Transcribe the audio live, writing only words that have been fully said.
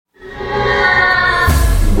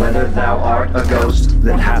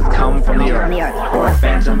that hath come from the earth, or a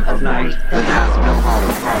phantom of night that hath no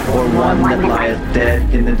home, or one that lieth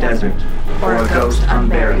dead in the desert, or a ghost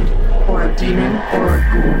unburied, or a demon, or a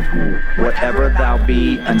ghoul. Whatever thou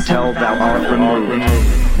be, until thou art removed,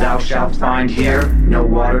 thou shalt find here no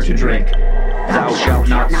water to drink. Thou shalt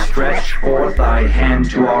not stretch forth thy hand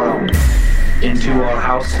to our own. Into our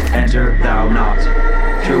house enter thou not.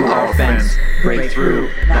 Through our fence break through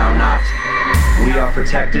thou not. We are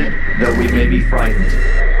protected, though we may be frightened.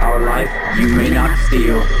 Our life you may not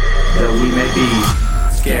steal, though we may be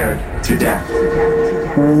scared to death.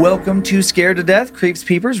 Welcome to Scared to Death, Creeps,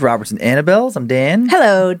 Peepers, Roberts, and Annabelles. I'm Dan.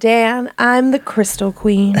 Hello, Dan. I'm the Crystal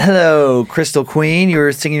Queen. Hello, Crystal Queen. You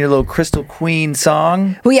were singing your little Crystal Queen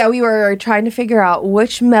song. Well, yeah, we were trying to figure out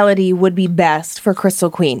which melody would be best for Crystal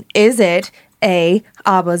Queen. Is it A,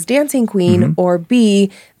 ABBA's Dancing Queen, or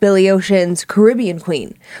B, Billy Ocean's Caribbean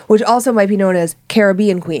Queen, which also might be known as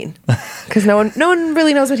Caribbean Queen, because no one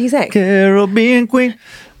really knows what he's saying. Caribbean Queen.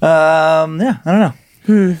 I don't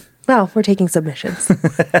know. Well, we're taking submissions.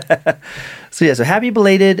 So happy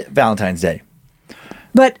belated Valentine's Day.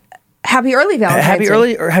 But happy early Valentine's Day.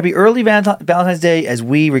 Happy early Valentine's Day as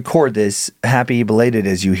we record this. Happy belated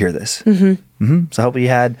as you hear this. So I hope you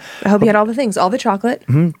had all the things, all the chocolate.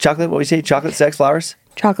 Chocolate, what we say, chocolate, sex, flowers?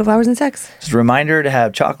 Chocolate, flowers, and sex. Just a reminder to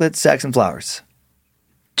have chocolate, sex, and flowers.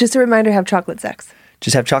 Just a reminder to have chocolate sex.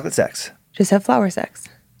 Just have chocolate sex. Just have flower sex.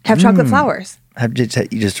 Have chocolate flowers.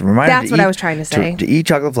 Just a reminder. That's what I was trying to say. To eat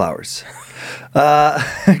chocolate flowers. A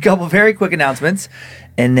couple very quick announcements,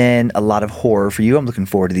 and then a lot of horror for you. I'm looking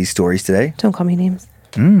forward to these stories today. Don't call me names.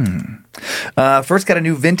 First, got a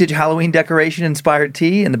new vintage Halloween decoration-inspired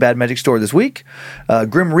tee in the Bad Magic store this week.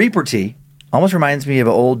 Grim Reaper tee. Almost reminds me of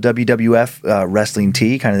an old WWF wrestling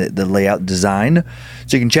tee, kind of the layout design.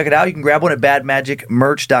 So you can check it out. You can grab one at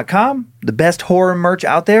badmagicmerch.com. The best horror merch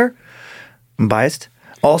out there. I'm biased.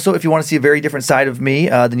 Also, if you want to see a very different side of me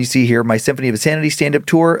than you see here, my Symphony of Insanity stand-up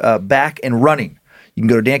tour, back and running. You can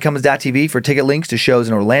go to dancummins.tv for ticket links to shows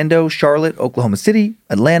in Orlando, Charlotte, Oklahoma City,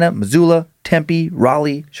 Atlanta, Missoula, Tempe,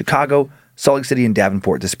 Raleigh, Chicago, Salt Lake City, and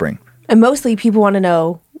Davenport this spring. And mostly people want to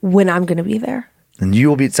know when I'm going to be there. And you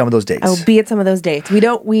will be at some of those dates. I will be at some of those dates. We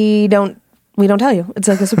don't tell you. It's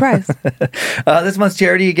like a surprise. This month's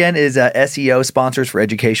charity, again, is SEO, Sponsors for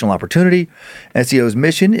Educational Opportunity. SEO's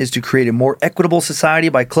mission is to create a more equitable society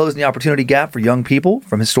by closing the opportunity gap for young people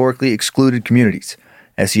from historically excluded communities.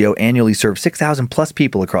 SEO annually serves 6,000 plus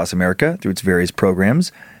people across America through its various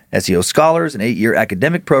programs. SEO Scholars, an 8-year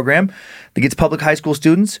academic program that gets public high school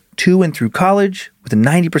students to and through college with a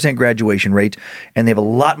 90% graduation rate, and they have a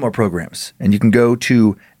lot more programs. And you can go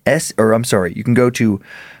to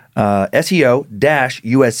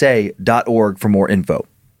SEO-USA.org for more info.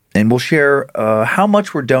 And we'll share how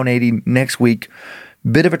much we're donating next week.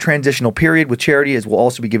 Bit of a transitional period with charity, as we'll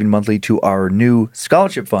also be giving monthly to our new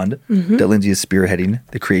scholarship fund that Lindsay is spearheading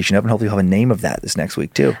the creation of. And hopefully we'll have a name of that this next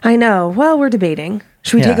week, too. I know. Well, we're debating.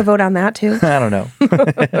 Should we take a vote on that, too? I don't know.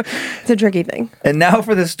 It's a tricky thing. And now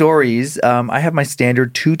for the stories. I have my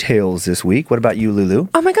standard 2 tales this week. What about you, Lulu?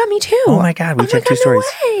 Oh, my God, me too. Oh, my God. We each have 2 stories.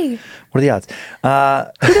 No way. What are the odds?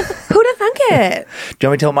 Who'd have thunk it? Do you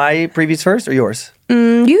want me to tell my previews first or yours?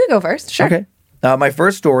 You can go first. Sure. Okay. My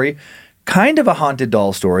first story, kind of a haunted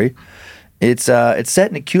doll story. It's set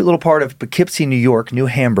in a cute little part of Poughkeepsie, New York, New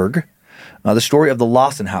Hamburg. The story of the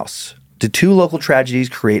Lawson House. Did 2 local tragedies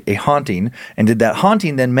create a haunting? And did that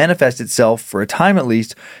haunting then manifest itself, for a time at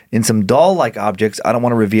least, in some doll-like objects I don't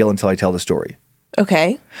want to reveal until I tell the story?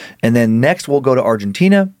 Okay. And then next we'll go to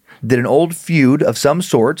Argentina. Did an old feud of some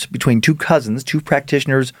sort between 2 cousins, 2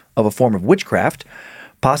 practitioners of a form of witchcraft,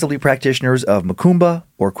 possibly practitioners of Macumba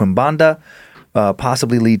or Quimbanda,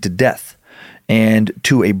 possibly lead to death and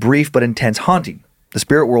to a brief but intense haunting? The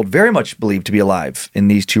spirit world very much believed to be alive in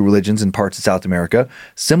these 2 religions in parts of South America,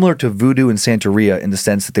 similar to voodoo and Santeria in the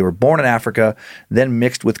sense that they were born in Africa, then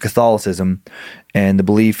mixed with Catholicism, and the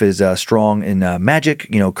belief is strong in magic,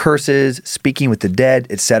 curses, speaking with the dead,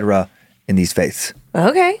 etc. in these faiths.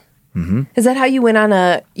 Okay. Is that how you went on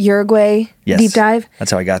a Uruguay deep dive? That's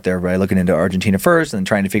how I got there, by looking into Argentina first and then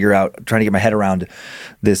trying to get my head around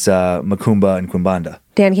this Macumba and Quimbanda.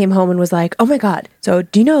 Dan came home and was like, oh my God, so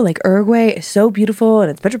do you know, like, Uruguay is so beautiful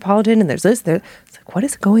and it's metropolitan and there's this, there. It's like, what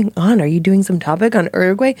is going on? Are you doing some topic on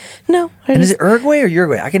Uruguay? No. Is it Uruguay or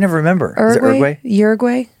Uruguay? I can never remember. Is it Uruguay?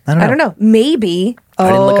 Uruguay? I don't know. Maybe. I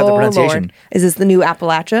didn't look up the pronunciation. Lord. Is this the new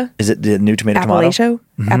Appalachia? Is it the new tomato? Appalachia?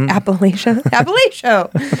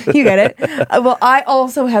 Appalachia. You get it. Well, I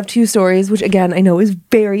also have 2 stories, which again, I know is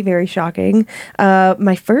very, very shocking.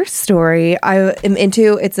 My first story I am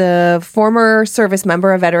into, it's a former service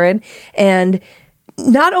member, a veteran, and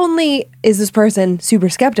not only is this person super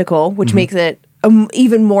skeptical, which makes it an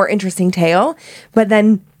even more interesting tale, but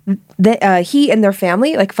then he and their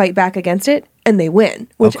family like fight back against it and they win,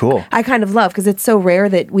 which cool. I kind of love because it's so rare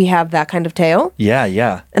that we have that kind of tale. Yeah,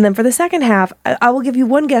 yeah. And then for the second half, I will give you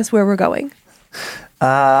one guess where we're going.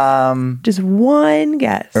 Just one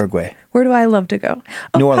guess. Uruguay. Where do I love to go?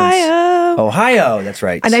 New Ohio. Orleans. Ohio, that's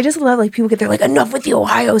right. And I just love like people get there like enough with the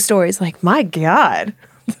Ohio stories. Like, my God.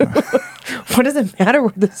 What does it matter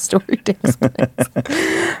where the story takes place?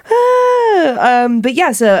 But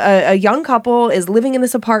yeah, so a young couple is living in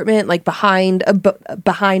this apartment like behind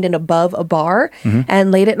and above a bar.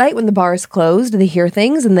 And late at night when the bar is closed, they hear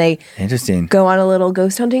things and they Interesting. go on a little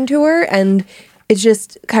ghost hunting tour. And it's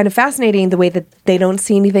just kind of fascinating the way that they don't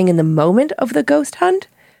see anything in the moment of the ghost hunt.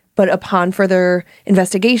 But upon further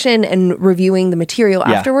investigation and reviewing the material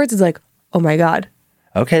afterwards, it's like, oh my God.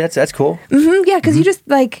 Okay, that's cool. Yeah, because you just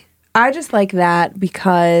like, I just like that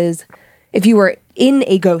because if you were in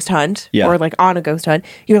a ghost hunt or like on a ghost hunt,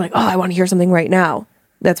 you're like, oh, I want to hear something right now.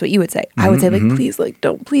 That's what you would say. I would say like, please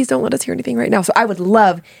don't let us hear anything right now. So I would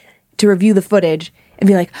love to review the footage and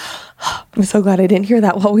be like, oh, I'm so glad I didn't hear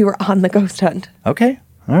that while we were on the ghost hunt. Okay,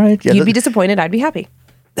 all right. Yeah, You'd be disappointed. I'd be happy.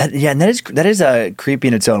 and that is creepy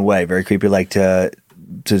in its own way. Very creepy, like to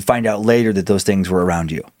find out later that those things were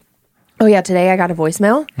around you. Oh yeah, today I got a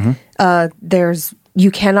voicemail. You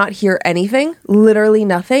cannot hear anything, literally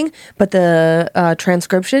nothing, but the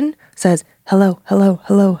transcription says hello, hello,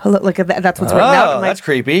 hello, hello. Like that's what's written out. I'm like, that's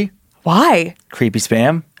creepy. Why? Creepy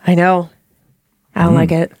spam. I know. I don't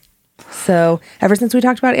like it. So ever since we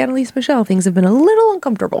talked about Annalise Michelle, things have been a little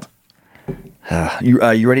uncomfortable.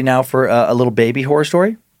 You ready now for a little baby horror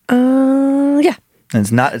story? Yeah. And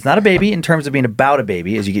it's not a baby in terms of being about a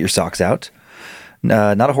baby as you get your socks out.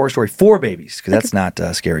 Not a horror story for babies because that's not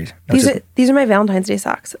scary. No, These are my Valentine's Day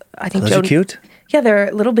socks. I think those are cute. Yeah,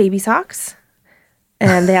 they're little baby socks,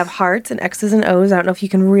 and they have hearts and X's and O's. I don't know if you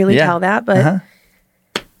can really tell that, but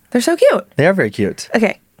they're so cute. They are very cute.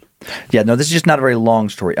 Okay. Yeah, no, this is just not a very long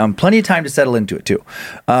story. Plenty of time to settle into it too.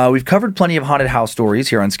 We've covered plenty of haunted house stories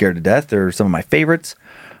here on Scared to Death. They're some of my favorites.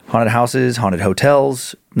 Haunted houses, haunted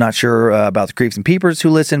hotels. Not sure about the creeps and peepers who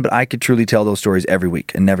listen, but I could truly tell those stories every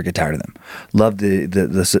week and never get tired of them. Love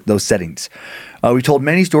those settings. We told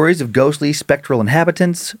many stories of ghostly, spectral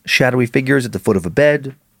inhabitants, shadowy figures at the foot of a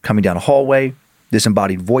bed, coming down a hallway,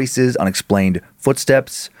 disembodied voices, unexplained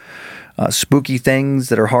footsteps, spooky things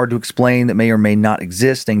that are hard to explain that may or may not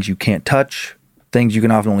exist, things you can't touch, things you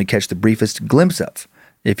can often only catch the briefest glimpse of,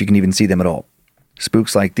 if you can even see them at all.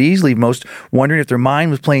 Spooks like these leave most wondering if their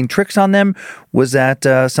mind was playing tricks on them. Was that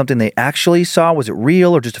something they actually saw? Was it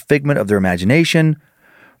real or just a figment of their imagination?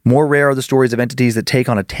 More rare are the stories of entities that take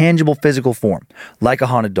on a tangible physical form, like a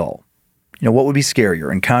haunted doll. You know, what would be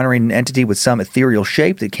scarier? Encountering an entity with some ethereal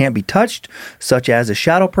shape that can't be touched, such as a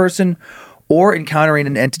shadow person, or encountering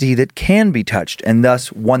an entity that can be touched, and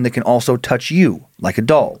thus one that can also touch you, like a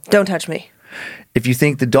doll? Don't touch me. If you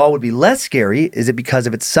think the doll would be less scary, is it because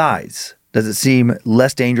of its size? Does it seem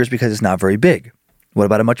less dangerous because it's not very big? What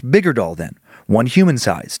about a much bigger doll then? One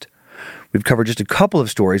human-sized? We've covered just a couple of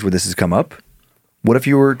stories where this has come up. What if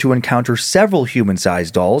you were to encounter several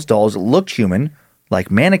human-sized dolls that looked human, like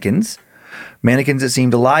mannequins that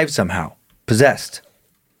seemed alive somehow, possessed?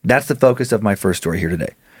 That's the focus of my first story here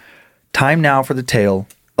today. Time now for the tale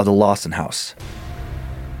of the Lawson House.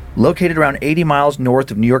 Located around 80 miles north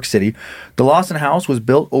of New York City, the Lawson House was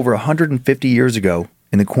built over 150 years ago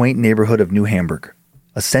in the quaint neighborhood of New Hamburg,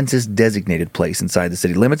 a census-designated place inside the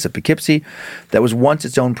city limits of Poughkeepsie that was once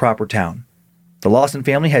its own proper town. The Lawson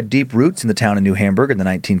family had deep roots in the town of New Hamburg in the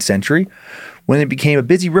 19th century, when it became a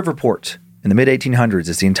busy river port in the mid-1800s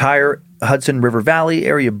as the entire Hudson River Valley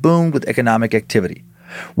area boomed with economic activity.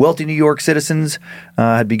 Wealthy New York citizens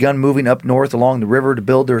had begun moving up north along the river to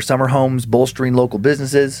build their summer homes, bolstering local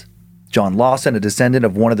businesses. John Lawson, a descendant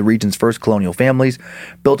of one of the region's first colonial families,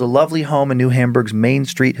 built a lovely home in New Hamburg's Main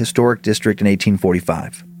Street Historic District in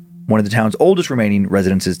 1845. One of the town's oldest remaining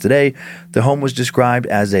residences today, the home was described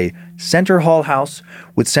as a center hall house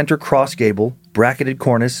with center cross gable, bracketed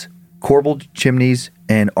cornice, corbelled chimneys,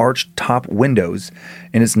 and arched top windows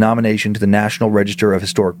in its nomination to the National Register of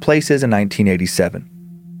Historic Places in 1987.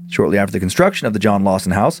 Shortly after the construction of the John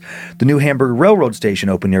Lawson House, the New Hamburg Railroad Station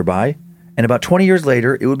opened nearby, and about 20 years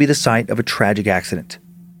later, it would be the site of a tragic accident.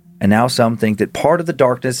 And now some think that part of the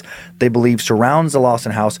darkness they believe surrounds the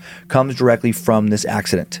Lawson House comes directly from this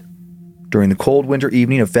accident. During the cold winter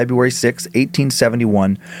evening of February 6,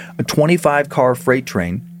 1871, a 25-car freight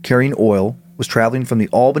train carrying oil was traveling from the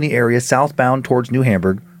Albany area southbound towards New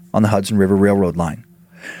Hamburg on the Hudson River Railroad line.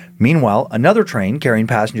 Meanwhile, another train carrying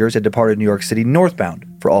passengers had departed New York City northbound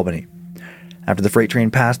for Albany. After the freight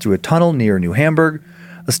train passed through a tunnel near New Hamburg,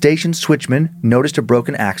 a station switchman noticed a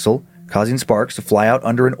broken axle, causing sparks to fly out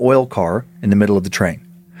under an oil car in the middle of the train.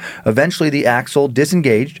 Eventually, the axle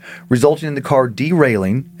disengaged, resulting in the car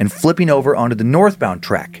derailing and flipping over onto the northbound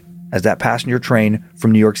track as that passenger train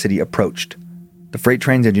from New York City approached. The freight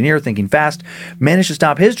train's engineer, thinking fast, managed to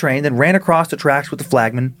stop his train, then ran across the tracks with the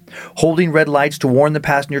flagman, holding red lights to warn the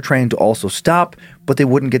passenger train to also stop, but they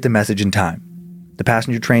wouldn't get the message in time. The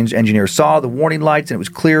passenger train's engineer saw the warning lights, and it was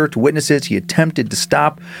clear to witnesses he attempted to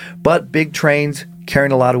stop, but big trains,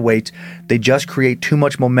 carrying a lot of weight, they just create too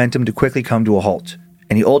much momentum to quickly come to a halt,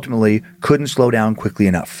 and he ultimately couldn't slow down quickly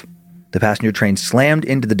enough. The passenger train slammed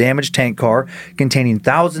into the damaged tank car containing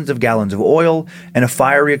thousands of gallons of oil, and a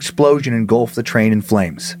fiery explosion engulfed the train in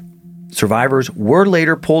flames. Survivors were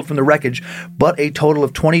later pulled from the wreckage, but a total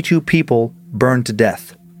of 22 people burned to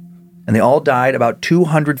death. And they all died about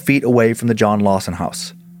 200 feet away from the John Lawson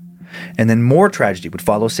House. And then more tragedy would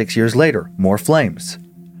follow 6 years later, more flames.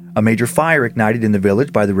 A major fire ignited in the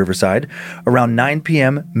village by the riverside around 9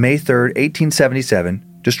 p.m. May 3, 1877,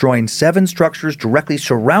 destroying 7 structures directly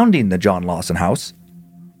surrounding the John Lawson House.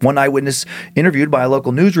 One eyewitness interviewed by a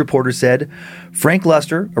local news reporter said, Frank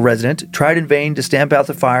Luster, a resident, tried in vain to stamp out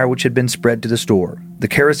the fire which had been spread to the store. The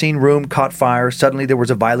kerosene room caught fire. Suddenly there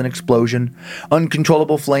was a violent explosion.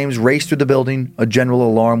 Uncontrollable flames raced through the building. A general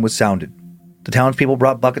alarm was sounded. The townspeople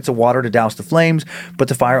brought buckets of water to douse the flames, but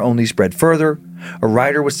the fire only spread further. A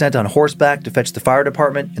rider was sent on horseback to fetch the fire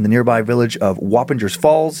department in the nearby village of Wappingers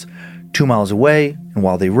Falls, 2 miles away, and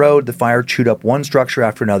while they rode, the fire chewed up one structure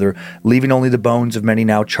after another, leaving only the bones of many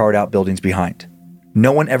now charred-out buildings behind.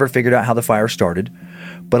 No one ever figured out how the fire started,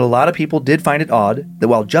 but a lot of people did find it odd that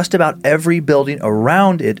while just about every building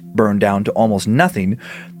around it burned down to almost nothing,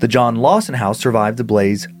 the John Lawson House survived the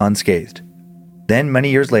blaze unscathed. Then, many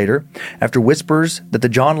years later, after whispers that the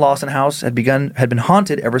John Lawson House had been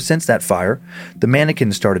haunted ever since that fire, the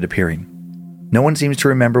mannequins started appearing. No one seems to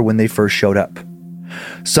remember when they first showed up.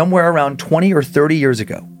 Somewhere around 20 or 30 years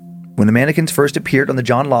ago, when the mannequins first appeared on the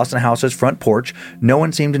John Lawson House's front porch, no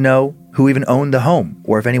one seemed to know who even owned the home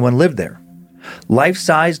or if anyone lived there.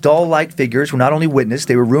 Life-size, doll-like figures were not only witnessed,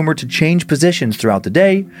 they were rumored to change positions throughout the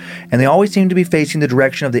day, and they always seemed to be facing the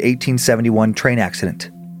direction of the 1871 train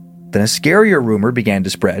accident. Then a scarier rumor began to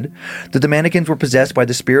spread that the mannequins were possessed by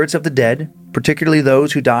the spirits of the dead, particularly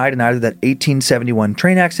those who died in either that 1871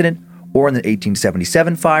 train accident or in the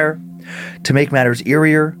 1877 fire. To make matters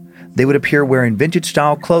eerier, they would appear wearing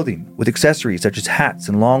vintage-style clothing with accessories such as hats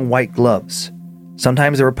and long white gloves.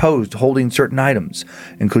 Sometimes they were posed holding certain items,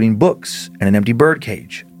 including books and an empty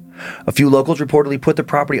birdcage. A few locals reportedly put the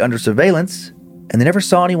property under surveillance, and they never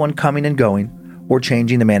saw anyone coming and going or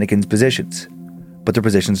changing the mannequins' positions. But their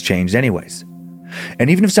positions changed anyways. And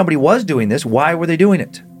even if somebody was doing this, why were they doing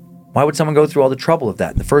it? Why would someone go through all the trouble of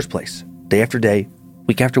that in the first place? Day after day,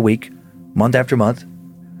 week after week, month after month.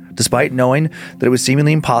 Despite knowing that it was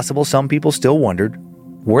seemingly impossible, some people still wondered,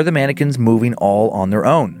 were the mannequins moving all on their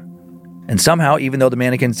own? And somehow, even though the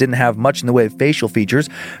mannequins didn't have much in the way of facial features,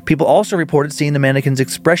 people also reported seeing the mannequins'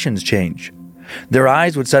 expressions change. Their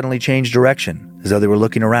eyes would suddenly change direction, as though they were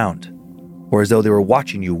looking around, or as though they were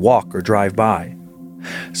watching you walk or drive by.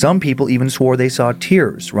 Some people even swore they saw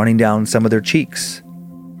tears running down some of their cheeks.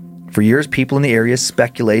 For years, people in the area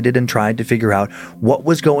speculated and tried to figure out what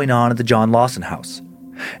was going on at the John Lawson House.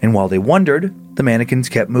 And while they wondered, the mannequins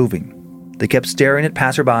kept moving. They kept staring at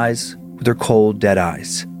passerbys with their cold, dead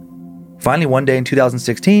eyes. Finally, one day in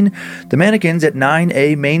 2016, the mannequins at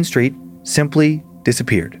 9A Main Street simply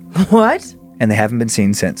disappeared. What? And they haven't been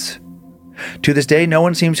seen since. To this day, no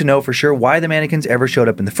one seems to know for sure why the mannequins ever showed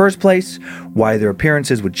up in the first place, why their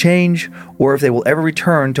appearances would change, or if they will ever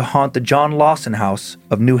return to haunt the John Lawson House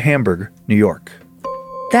of New Hamburg, New York.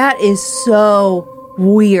 That is so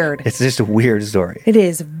weird. It's just a weird story. It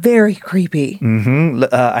is very creepy.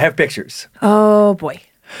 I have pictures. Oh, boy.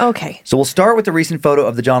 Okay. So we'll start with the recent photo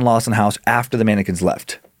of the John Lawson House after the mannequins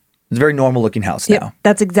left. It's a very normal looking house now.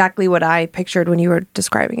 That's exactly what I pictured when you were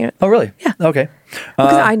describing it. Oh, really? Yeah. Okay.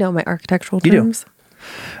 Because I know my architectural terms.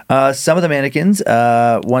 You do. Some of the mannequins,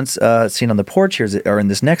 once seen on the porch, are in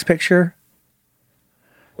this next picture.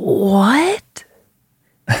 What?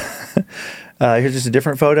 Here's just a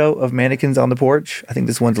different photo of mannequins on the porch. I think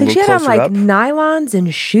this one's a little closer up. She had on nylons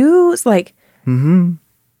and shoes, And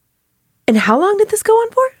how long did this go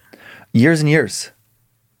on for? Years and years.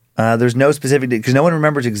 There's no specific, because no one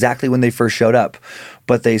remembers exactly when they first showed up,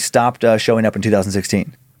 but they stopped showing up in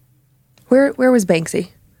 2016. Where was Banksy?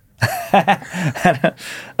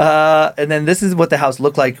 And then this is what the house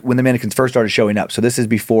looked like when the mannequins first started showing up. So this is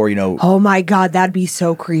before, Oh my God, that'd be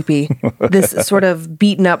so creepy. This sort of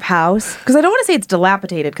beaten up house. Because I don't want to say it's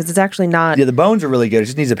dilapidated because it's actually not. yeah, the bones are really good. It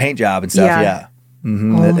just needs a paint job and stuff. Yeah. Yeah.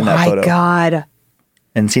 Mm-hmm, Oh in that my photo. God.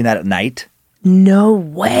 And seeing that at night. No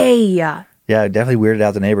way. Yeah, it definitely weirded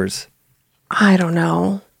out the neighbors. I don't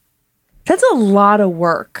know. That's a lot of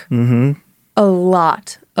work. Mm-hmm. A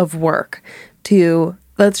lot of work to,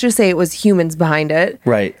 let's just say it was humans behind it.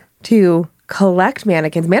 Right. To collect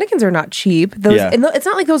mannequins. Mannequins are not cheap. Those, Yeah. and it's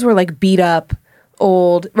not like those were like beat up,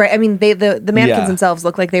 old, right? I mean, the mannequins Yeah. themselves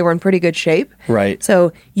look like they were in pretty good shape. Right.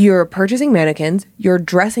 So you're purchasing mannequins, you're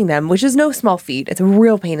dressing them, which is no small feat. It's a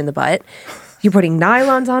real pain in the butt. You're putting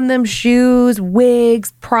nylons on them, shoes,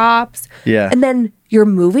 wigs, props. Yeah. And then you're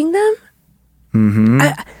moving them? Mm-hmm.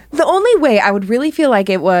 The only way I would really feel like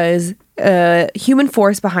it was human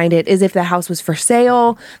force behind it is if the house was for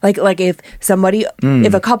sale, like if somebody,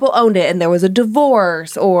 if a couple owned it and there was a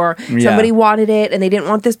divorce, or somebody wanted it and they didn't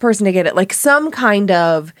want this person to get it, like some kind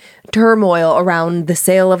of turmoil around the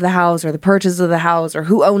sale of the house or the purchase of the house or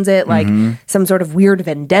who owns it, like some sort of weird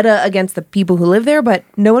vendetta against the people who live there, but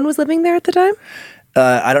no one was living there at the time.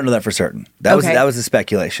 I don't know that for certain. That Okay. was a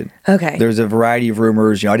speculation. Okay. There's a variety of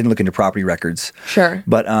rumors. I didn't look into property records. Sure.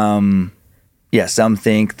 But yeah, some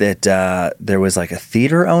think that there was like a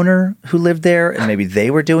theater owner who lived there, and maybe they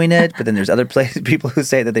were doing it. But then there's other people who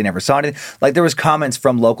say that they never saw anything. Like there was comments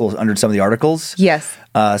from locals under some of the articles. Yes.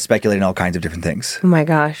 Speculating all kinds of different things. Oh my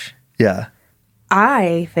gosh. Yeah.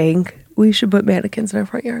 I think we should put mannequins in our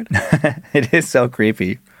front yard. It is so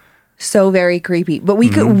creepy. So very creepy. But we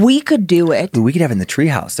could do it. We could have it in the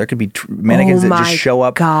treehouse. There could be mannequins Oh that just my show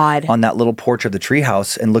up God. on that little porch of the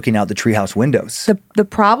treehouse and looking out the treehouse windows. The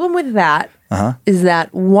problem with that is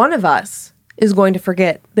that one of us is going to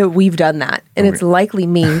forget that we've done that. And it's likely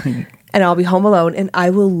me. And I'll be home alone and I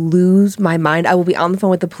will lose my mind. I will be on the phone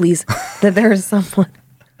with the police that there is someone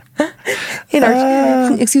in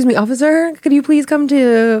our, excuse me, officer, could you please come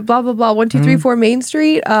to blah, blah, blah, 1234 Main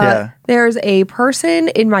Street? Yeah. There's a person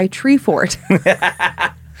in my tree fort.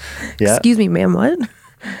 Yeah. Excuse me, ma'am, what?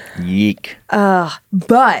 Yeek.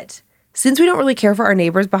 But since we don't really care for our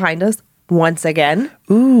neighbors behind us, once again,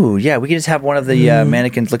 Ooh, yeah. We could just have one of the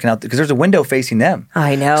mannequins looking out because there's a window facing them.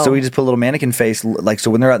 I know. So we just put a little mannequin face, like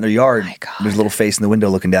so when they're out in their yard, my God. there's a little face in the window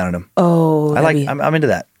looking down at them. Oh, I'm into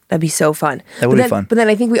that. that'd be so fun. That would But be then- fun. But then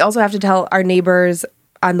I think we also have to tell our neighbors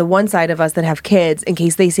on the one side of us that have kids in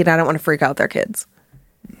case they see it. I don't want to freak out their kids.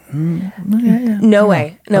 No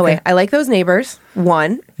way. No way. I like those neighbors.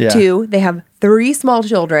 One. Yeah. Two, they have 3 small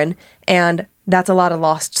children, and that's a lot of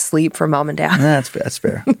lost sleep for mom and dad. That's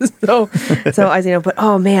fair. so I say, but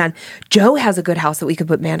oh man, Joe has a good house that we could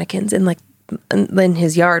put mannequins in, like in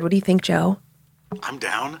his yard. What do you think, Joe? I'm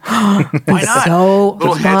down. Why not? So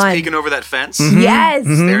Little heads fun. peeking over that fence, Yes.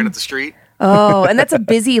 staring at the street. Oh, and that's a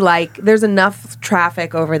busy, like, there's enough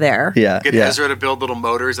traffic over there. Yeah. Get yeah. Ezra to build little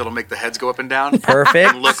motors that'll make the heads go up and down. Perfect.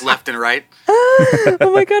 And look left and right.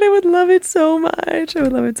 Oh my God, I would love it so much. I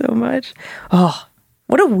would love it so much. Oh,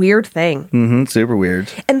 what a weird thing. Super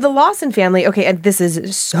weird. And the Lawson family, okay, and this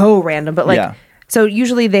is so random, but like, Yeah. so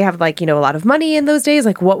usually they have like, a lot of money in those days.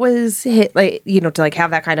 Like, what was it, like, to like have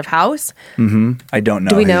that kind of house? I don't know.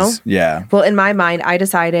 Do we know? Yeah. Well, in my mind, I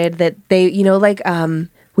decided that they, like,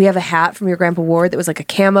 we have a hat from your Grandpa Ward that was like a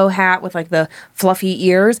camo hat with like the fluffy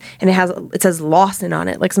ears, and it says Lawson on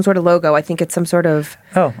it, like some sort of logo. I think it's some sort of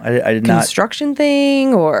Oh, I did not. construction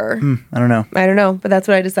thing, or I don't know. I don't know, but that's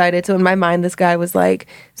what I decided. So in my mind, this guy was like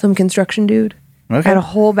some construction dude. Okay. Had a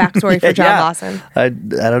whole backstory for John Yeah. Lawson. I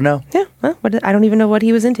don't know. Yeah, well, I don't even know what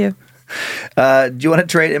he was into. Do you want to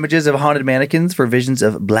trade images of haunted mannequins for visions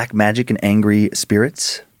of black magic and angry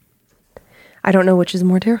spirits? I don't know which is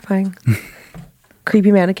more terrifying.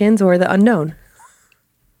 Creepy mannequins or the unknown.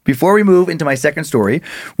 Before we move into my second story,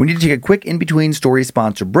 we need to take a quick in-between story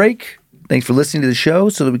sponsor break. Thanks for listening to the show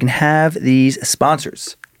so that we can have these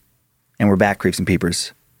sponsors. And we're back, Creeps and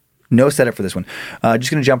Peepers. No setup for this one.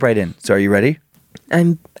 Just going to jump right in. So are you ready?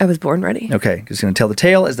 I was born ready. Okay, just going to tell the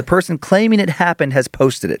tale as the person claiming it happened has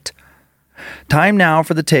posted it. Time now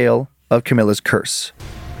for the tale of Camilla's curse.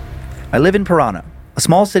 I live in Parana, a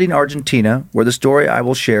small city in Argentina where the story I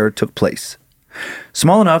will share took place.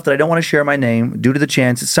 Small enough that I don't want to share my name due to the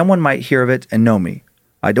chance that someone might hear of it and know me.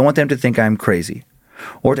 I don't want them to think I'm crazy,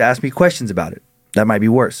 or to ask me questions about it. That might be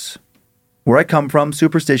worse. Where I come from,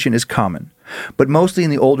 superstition is common, but mostly in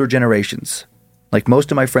the older generations. Like most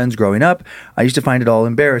of my friends growing up, I used to find it all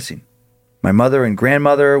embarrassing. My mother and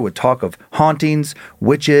grandmother would talk of hauntings,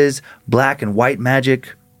 witches, black and white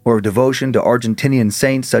magic, or of devotion to Argentinian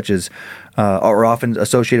saints such as are often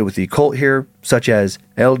associated with the occult here, such as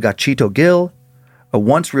El Gachito Gil, a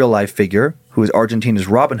once real-life figure who is Argentina's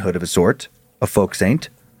Robin Hood of a sort, a folk saint.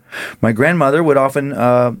 My grandmother would often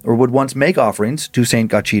would once make offerings to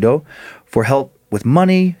Saint Gachito for help with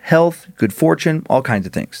money, health, good fortune, all kinds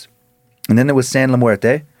of things. And then there was San La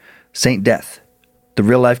Muerte, Saint Death. The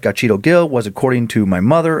real-life Gachito Gil was, according to my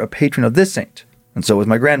mother, a patron of this saint, and so was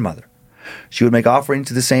my grandmother. She would make offerings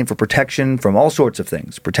to the saint for protection from all sorts of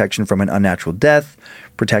things, protection from an unnatural death,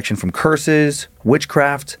 protection from curses,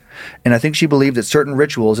 witchcraft, and I think she believed that certain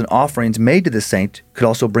rituals and offerings made to the saint could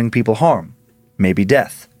also bring people harm, maybe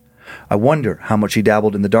death. I wonder how much she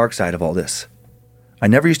dabbled in the dark side of all this. I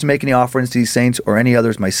never used to make any offerings to these saints or any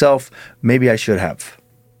others myself. Maybe I should have.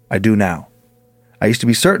 I do now. I used to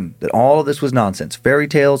be certain that all of this was nonsense, fairy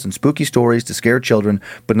tales and spooky stories to scare children,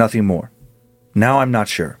 but nothing more. Now I'm not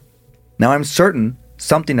sure. Now I'm certain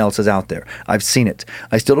something else is out there. I've seen it.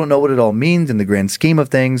 I still don't know what it all means in the grand scheme of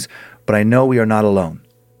things, but I know we are not alone.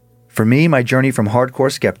 For me, my journey from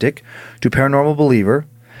hardcore skeptic to paranormal believer,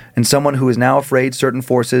 and someone who is now afraid of certain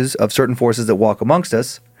forces that walk amongst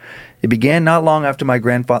us, it began not long after my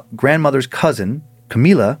grandmother's cousin,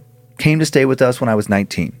 Camila, came to stay with us when I was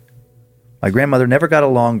 19. My grandmother never got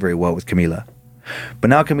along very well with Camila, but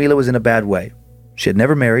now Camila was in a bad way. She had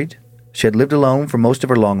never married. She had lived alone for most of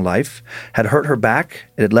her long life, had hurt her back,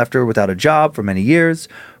 it had left her without a job for many years,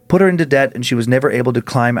 put her into debt, and she was never able to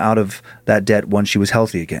climb out of that debt once she was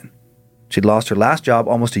healthy again. She'd lost her last job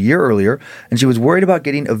almost a year earlier, and she was worried about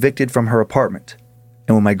getting evicted from her apartment.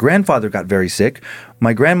 And when my grandfather got very sick,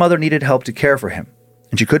 my grandmother needed help to care for him,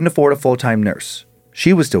 and she couldn't afford a full-time nurse.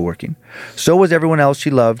 She was still working. So was everyone else she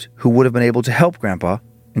loved who would have been able to help Grandpa,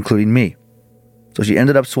 including me. So she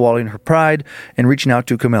ended up swallowing her pride and reaching out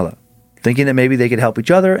to Camila, thinking that maybe they could help each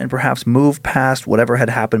other and perhaps move past whatever had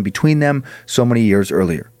happened between them so many years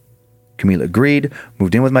earlier. Camila agreed,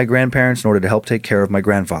 moved in with my grandparents in order to help take care of my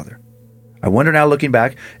grandfather. I wonder now, looking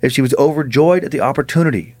back, if she was overjoyed at the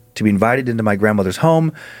opportunity to be invited into my grandmother's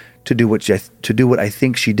home to do what I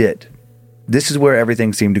think she did. This is where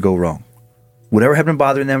everything seemed to go wrong. Whatever had been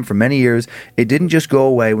bothering them for many years, it didn't just go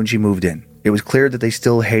away when she moved in. It was clear that they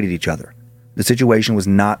still hated each other. The situation was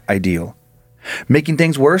not ideal. Making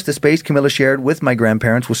things worse, the space Camila shared with my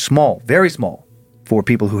grandparents was small, very small, for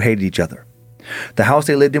people who hated each other. The house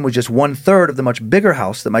they lived in was just 1/3 of the much bigger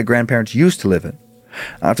house that my grandparents used to live in.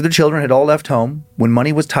 After the children had all left home, when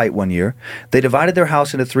money was tight one year, they divided their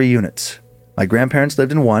house into 3 units. My grandparents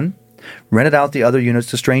lived in one, rented out the other units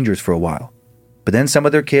to strangers for a while. But then some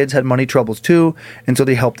of their kids had money troubles too, and so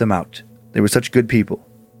they helped them out. They were such good people.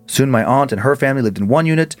 Soon my aunt and her family lived in 1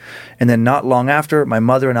 unit, and then not long after, my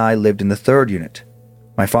mother and I lived in the 3rd unit.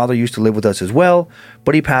 My father used to live with us as well,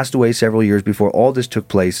 but he passed away several years before all this took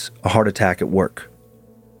place, a heart attack at work.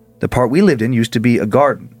 The part we lived in used to be a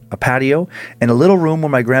garden, a patio, and a little room where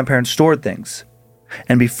my grandparents stored things.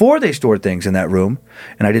 And before they stored things in that room,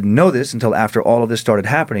 and I didn't know this until after all of this started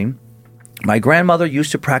happening, my grandmother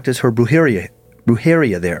used to practice her brujeria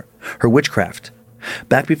there, her witchcraft,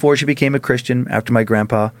 back before she became a Christian after my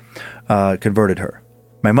grandpa converted her.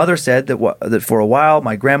 My mother said that for a while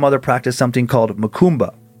my grandmother practiced something called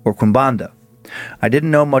macumba or quimbanda. I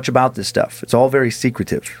didn't know much about this stuff. It's all very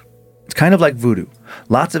secretive. It's kind of like voodoo.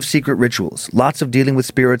 Lots of secret rituals, lots of dealing with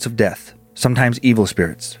spirits of death, sometimes evil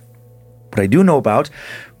spirits. What I do know about,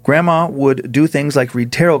 Grandma would do things like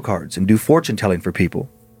read tarot cards and do fortune telling for people.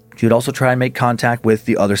 She would also try and make contact with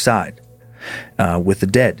the other side, with the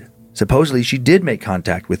dead. Supposedly, she did make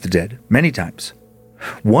contact with the dead many times.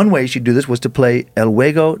 One way she'd do this was to play El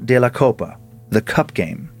Juego de la Copa, the cup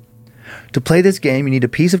game. To play this game, you need a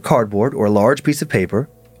piece of cardboard or a large piece of paper,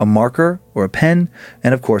 a marker or a pen,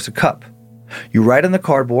 and of course a cup. You write on the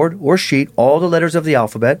cardboard or sheet all the letters of the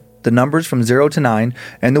alphabet, the numbers from 0 to 9,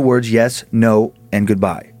 and the words yes, no, and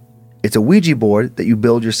goodbye. It's a Ouija board that you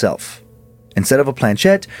build yourself. Instead of a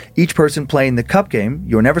planchette, each person playing the cup game,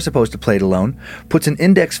 you're never supposed to play it alone, puts an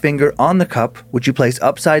index finger on the cup, which you place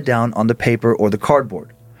upside down on the paper or the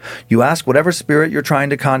cardboard. You ask whatever spirit you're trying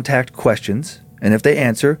to contact questions, and if they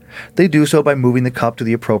answer, they do so by moving the cup to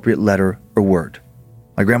the appropriate letter or word.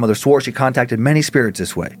 My grandmother swore she contacted many spirits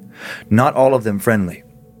this way, not all of them friendly.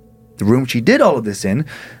 The room she did all of this in,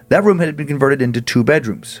 that room had been converted into 2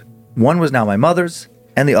 bedrooms. One was now my mother's,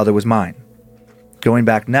 and the other was mine. Going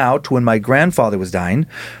back now to when my grandfather was dying,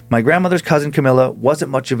 my grandmother's cousin Camila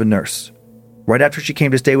wasn't much of a nurse. Right after she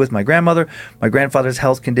came to stay with my grandmother, my grandfather's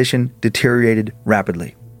health condition deteriorated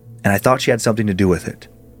rapidly, and I thought she had something to do with it.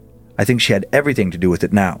 I think she had everything to do with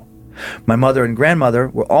it now. My mother and grandmother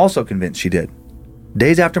were also convinced she did.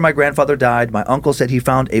 Days after my grandfather died, my uncle said he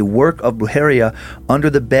found a work of brujeria under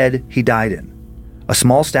the bed he died in. A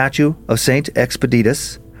small statue of Saint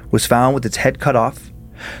Expedidus was found with its head cut off.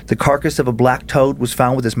 The carcass of a black toad was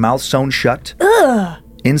found with its mouth sewn shut. Ugh.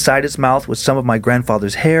 Inside its mouth was some of my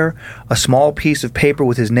grandfather's hair, a small piece of paper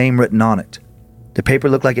with his name written on it. The paper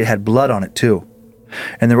looked like it had blood on it, too.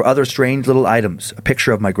 And there were other strange little items, a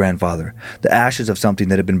picture of my grandfather, the ashes of something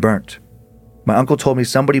that had been burnt. My uncle told me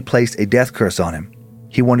somebody placed a death curse on him.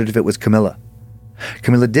 He wondered if it was Camilla.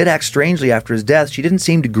 Camilla did act strangely after his death. She didn't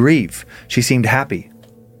seem to grieve. She seemed happy.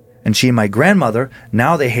 And she and my grandmother,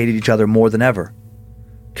 now they hated each other more than ever.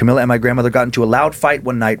 Camilla and my grandmother got into a loud fight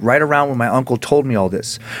one night right around when my uncle told me all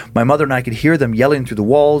this. My mother and I could hear them yelling through the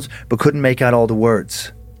walls, but couldn't make out all the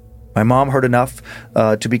words. My mom heard enough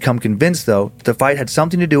to become convinced, though, that the fight had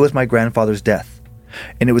something to do with my grandfather's death.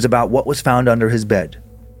 And it was about what was found under his bed.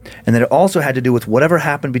 And that it also had to do with whatever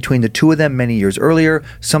happened between the two of them many years earlier,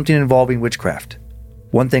 something involving witchcraft.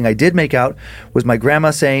 One thing I did make out was my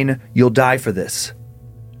grandma saying, "You'll die for this."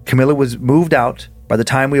 Camilla was moved out by the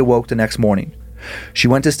time we awoke the next morning. She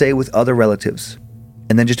went to stay with other relatives.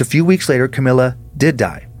 And then just a few weeks later, Camilla did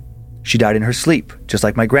die. She died in her sleep, just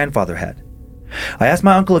like my grandfather had. I asked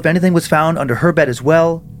my uncle if anything was found under her bed as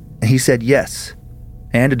well, and he said yes.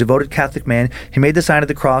 And a devoted Catholic man, he made the sign of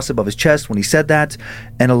the cross above his chest when he said that,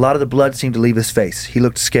 and a lot of the blood seemed to leave his face. He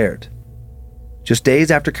looked scared. Just days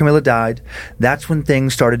after Camilla died, that's when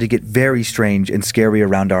things started to get very strange and scary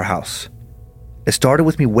around our house. It started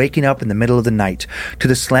with me waking up in the middle of the night to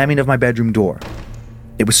the slamming of my bedroom door.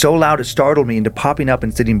 It was so loud it startled me into popping up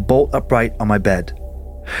and sitting bolt upright on my bed.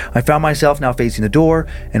 I found myself now facing the door,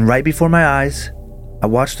 and right before my eyes, I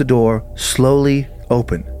watched the door slowly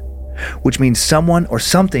open, which means someone or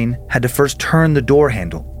something had to first turn the door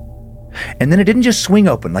handle. And then it didn't just swing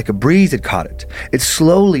open like a breeze had caught it. It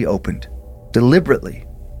slowly opened, deliberately,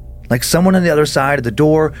 like someone on the other side of the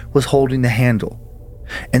door was holding the handle.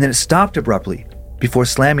 And then it stopped abruptly before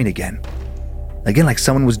slamming again like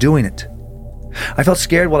someone was doing it. I felt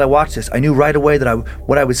scared while I watched this. I knew right away that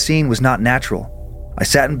what I was seeing was not natural. I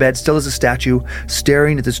sat in bed, still as a statue,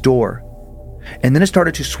 staring at this door. And then it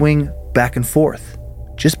started to swing back and forth,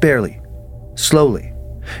 just barely, slowly.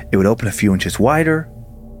 It would open a few inches wider,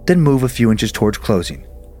 then move a few inches towards closing.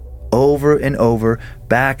 Over and over,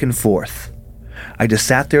 back and forth. I just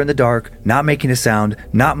sat there in the dark, not making a sound,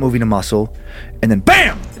 not moving a muscle, and then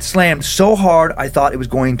BAM! It slammed so hard I thought it was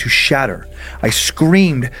going to shatter. I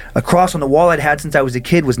screamed. A cross on the wall I'd had since I was a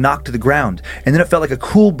kid was knocked to the ground, and then it felt like a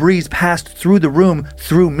cool breeze passed through the room,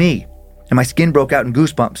 through me, and my skin broke out in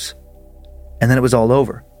goosebumps. And then it was all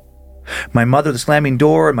over. My mother, the slamming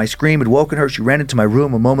door, and my scream had woken her. She ran into my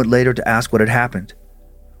room a moment later to ask what had happened.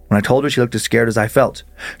 When I told her, she looked as scared as I felt.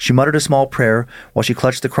 She muttered a small prayer while she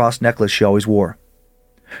clutched the cross necklace she always wore.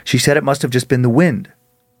 She said it must have just been the wind,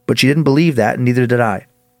 but she didn't believe that, and neither did I.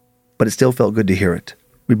 But it still felt good to hear it.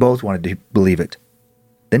 We both wanted to believe it.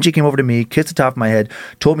 Then she came over to me, kissed the top of my head,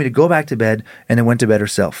 told me to go back to bed, and then went to bed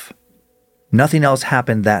herself. Nothing else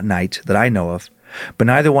happened that night that I know of, but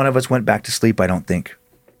neither one of us went back to sleep, I don't think.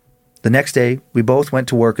 The next day, we both went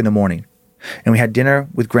to work in the morning, and we had dinner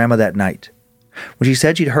with Grandma that night. When she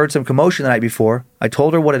said she'd heard some commotion the night before, I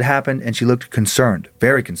told her what had happened, and she looked concerned,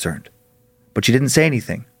 very concerned. But she didn't say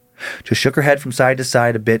anything, just shook her head from side to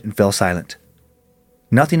side a bit and fell silent.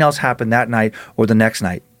 Nothing else happened that night or the next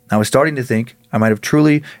night. I was starting to think it might have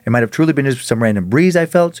truly been just some random breeze I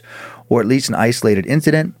felt, or at least an isolated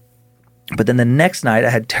incident. But then the next night I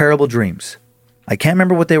had terrible dreams. I can't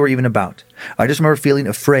remember what they were even about. I just remember feeling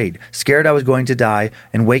afraid, scared I was going to die,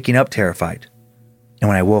 and waking up terrified. And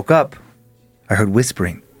when I woke up, I heard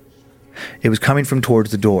whispering. It was coming from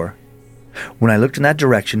towards the door. When I looked in that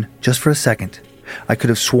direction, just for a second, I could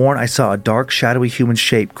have sworn I saw a dark, shadowy human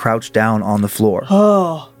shape crouched down on the floor.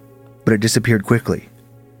 Oh. But it disappeared quickly.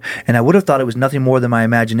 And I would have thought it was nothing more than my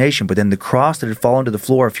imagination, but then the cross that had fallen to the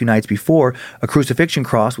floor a few nights before, a crucifixion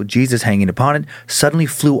cross with Jesus hanging upon it, suddenly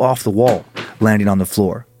flew off the wall, landing on the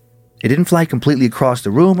floor. It didn't fly completely across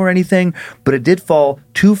the room or anything, but it did fall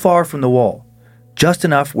too far from the wall, just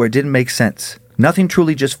enough where it didn't make sense. Nothing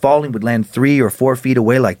truly just falling would land 3 or 4 feet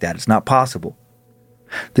away like that. It's not possible.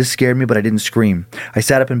 This scared me, but I didn't scream. I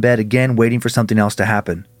sat up in bed again, waiting for something else to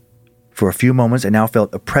happen. For a few moments, I now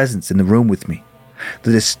felt a presence in the room with me.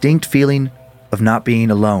 The distinct feeling of not being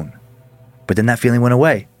alone. But then that feeling went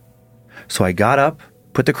away. So I got up,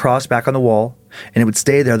 put the cross back on the wall, and it would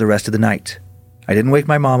stay there the rest of the night. I didn't wake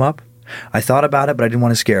my mom up. I thought about it, but I didn't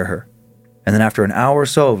want to scare her. And then after an hour or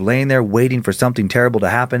so of laying there waiting for something terrible to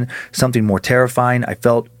happen, something more terrifying, I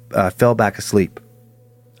fell back asleep.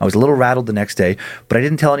 I was a little rattled the next day, but I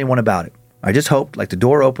didn't tell anyone about it. I just hoped, like the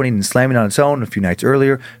door opening and slamming on its own a few nights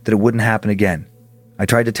earlier, that it wouldn't happen again. I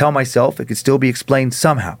tried to tell myself it could still be explained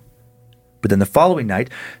somehow. But then the following night,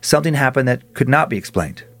 something happened that could not be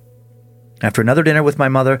explained. After another dinner with my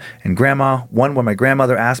mother and grandma, one where my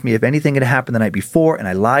grandmother asked me if anything had happened the night before, and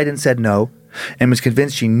I lied and said no, and was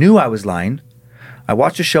convinced she knew I was lying, I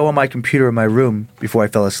watched a show on my computer in my room before I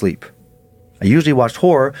fell asleep. I usually watched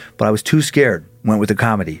horror, but I was too scared, went with a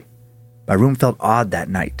comedy. My room felt odd that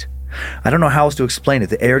night. I don't know how else to explain it.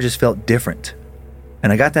 The air just felt different.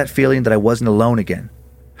 And I got that feeling that I wasn't alone again.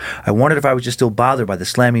 I wondered if I was just still bothered by the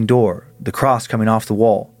slamming door, the cross coming off the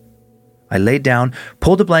wall. I laid down,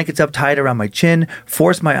 pulled the blankets up tight around my chin,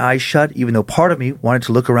 forced my eyes shut even though part of me wanted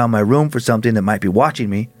to look around my room for something that might be watching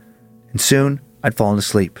me, and soon I'd fallen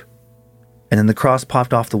asleep. And then the cross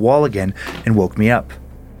popped off the wall again and woke me up.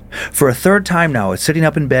 For a third time now, I was sitting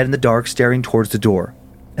up in bed in the dark staring towards the door,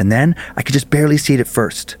 and then I could just barely see it at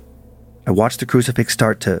first. I watched the crucifix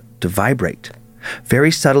start to vibrate.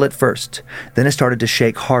 Very subtle at first, then it started to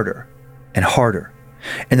shake harder and harder.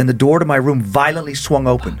 And then the door to my room violently swung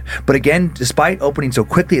open. But again, despite opening so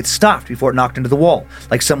quickly, it stopped before it knocked into the wall,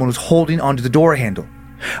 like someone was holding onto the door handle.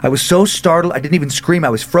 I was so startled I didn't even scream. I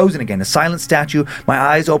was frozen again, a silent statue, my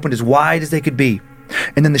eyes opened as wide as they could be.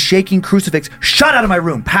 And then the shaking crucifix shot out of my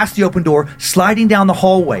room, past the open door, sliding down the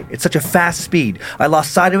hallway at such a fast speed. I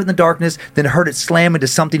lost sight of it in the darkness, then heard it slam into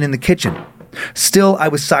something in the kitchen. Still, I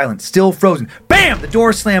was silent, still frozen. Bam! The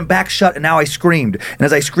door slammed back shut, and now I screamed. And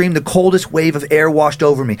as I screamed, the coldest wave of air washed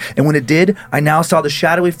over me. And when it did, I now saw the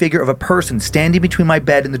shadowy figure of a person standing between my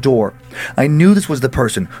bed and the door. I knew this was the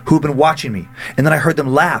person who had been watching me. And then I heard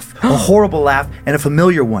them laugh, a horrible laugh and a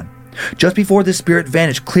familiar one. Just before this spirit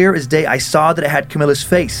vanished, clear as day, I saw that it had Camilla's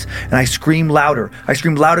face, and I screamed louder. I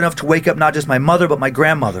screamed loud enough to wake up not just my mother, but my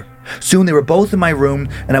grandmother. Soon they were both in my room,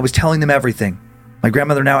 and I was telling them everything. My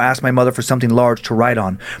grandmother now asked my mother for something large to write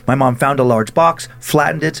on. My mom found a large box,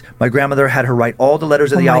 flattened it. My grandmother had her write all the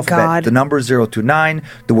letters of the alphabet, God. the numbers 0 through 9,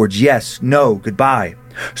 the words yes, no, goodbye.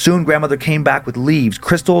 Soon grandmother came back with leaves,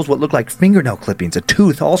 crystals, what looked like fingernail clippings, a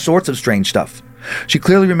tooth, all sorts of strange stuff. She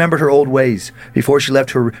clearly remembered her old ways before she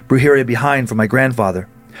left her brujeria behind for my grandfather.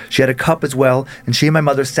 She had a cup as well, and she and my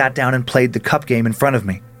mother sat down and played the cup game in front of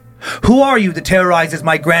me. "Who are you that terrorizes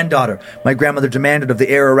my granddaughter?" my grandmother demanded of the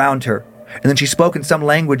air around her. And then she spoke in some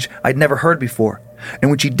language I'd never heard before. And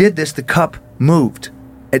when she did this, the cup moved.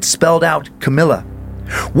 It spelled out Camilla.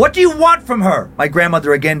 "What do you want from her?" my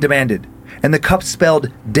grandmother again demanded. And the cup spelled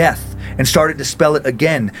death and started to spell it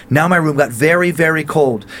again. Now my room got very, very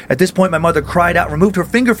cold. At this point, my mother cried out and removed her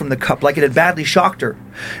finger from the cup like it had badly shocked her.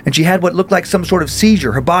 And she had what looked like some sort of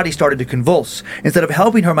seizure. Her body started to convulse. Instead of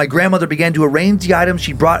helping her, my grandmother began to arrange the items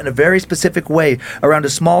she brought in a very specific way around a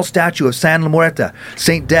small statue of San La Muerta,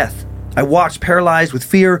 Saint Death. I watched, paralyzed with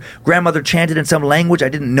fear. Grandmother chanted in some language I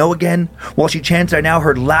didn't know again. While she chanted, I now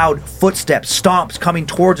heard loud footsteps, stomps coming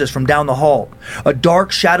towards us from down the hall. A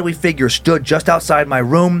dark, shadowy figure stood just outside my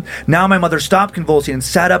room. Now my mother stopped convulsing and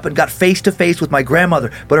sat up and got face to face with my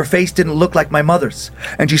grandmother, but her face didn't look like my mother's.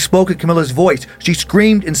 And she spoke in Camilla's voice. She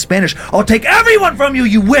screamed in Spanish, "I'll take everyone from you,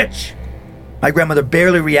 you witch!" My grandmother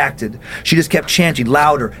barely reacted. She just kept chanting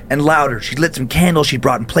louder and louder. She lit some candles she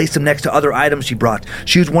brought and placed them next to other items she brought.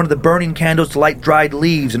 She used one of the burning candles to light dried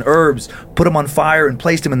leaves and herbs, put them on fire and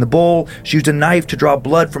placed them in the bowl. She used a knife to draw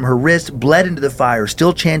blood from her wrist, bled into the fire,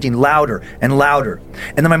 still chanting louder and louder.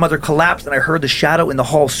 And then my mother collapsed and I heard the shadow in the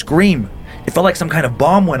hall scream. It felt like some kind of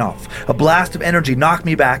bomb went off. A blast of energy knocked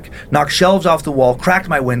me back, knocked shelves off the wall, cracked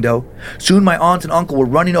my window. Soon my aunt and uncle were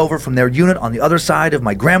running over from their unit on the other side of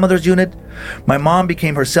my grandmother's unit. My mom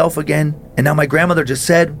became herself again, and now my grandmother just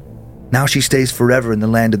said, "Now she stays forever in the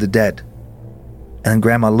land of the dead." And then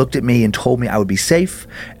Grandma looked at me and told me I would be safe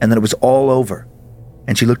and that it was all over.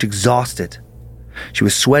 And she looked exhausted. She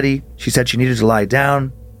was sweaty. She said she needed to lie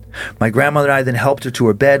down. My grandmother and I then helped her to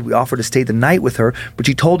her bed. We offered to stay the night with her, but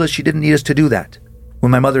she told us she didn't need us to do that.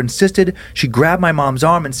 When my mother insisted, she grabbed my mom's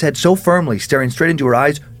arm and said so firmly, staring straight into her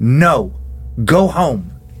eyes, "No, go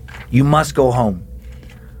home. You must go home."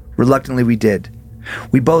 Reluctantly, we did.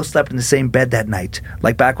 We both slept in the same bed that night,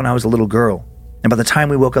 like back when I was a little girl. And by the time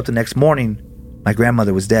we woke up the next morning, my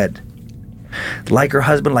grandmother was dead. Like her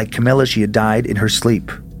husband, like Camilla, she had died in her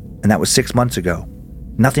sleep. And that was 6 months ago.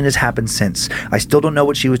 Nothing has happened since. I still don't know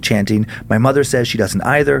what she was chanting. My mother says she doesn't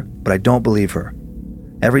either, but I don't believe her.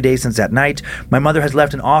 Every day since that night, my mother has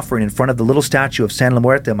left an offering in front of the little statue of San La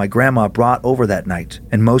Muerta my grandma brought over that night,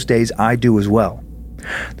 and most days I do as well.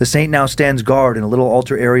 The saint now stands guard in a little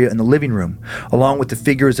altar area in the living room, along with the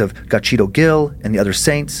figures of Gachito Gil and the other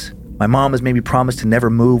saints. My mom has made me promise to never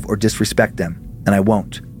move or disrespect them, and I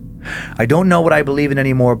won't. I don't know what I believe in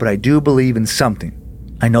anymore, but I do believe in something.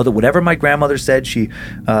 I know that whatever my grandmother said she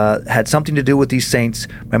had something to do with these saints,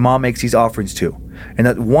 my mom makes these offerings to, and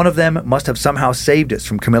that one of them must have somehow saved us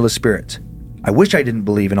from Camilla's spirit. I wish I didn't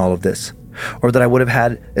believe in all of this, or that I would have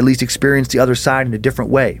had at least experienced the other side in a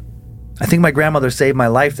different way. I think my grandmother saved my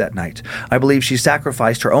life that night. I believe she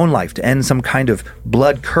sacrificed her own life to end some kind of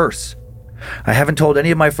blood curse. I haven't told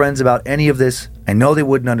any of my friends about any of this. I know they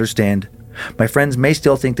wouldn't understand. My friends may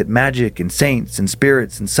still think that magic and saints and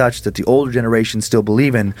spirits and such that the older generation still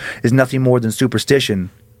believe in is nothing more than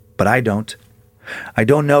superstition, but I don't. I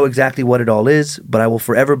don't know exactly what it all is, but I will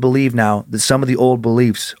forever believe now that some of the old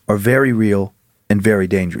beliefs are very real and very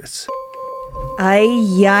dangerous.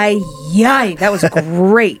 Ay. That was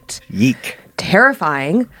great. Yeek.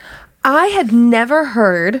 Terrifying. I had never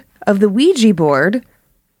heard of the Ouija board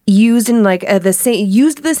used in like the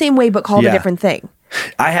same way, but called a Yeah. different thing.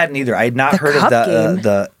 I hadn't either. I had not heard of cup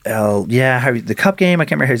the cup game. I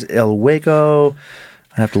can't remember his El Hueco.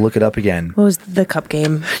 I have to look it up again. What was the cup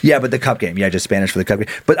game? Yeah, but the cup game. Yeah, just Spanish for the cup game.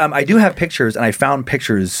 But I do have pictures, and I found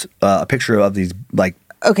pictures, a picture of these like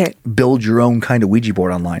Okay. build your own kind of Ouija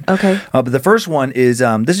board online. Okay. But the first one is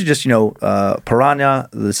this is just Piranha.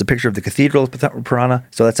 This is a picture of the Cathedral of Piranha.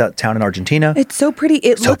 So that's that town in Argentina. It's so pretty.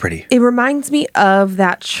 Pretty. It reminds me of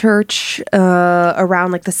that church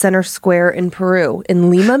around like the center square in Peru, in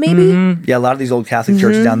Lima, maybe. Yeah, a lot of these old Catholic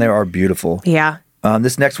churches down there are beautiful. Yeah.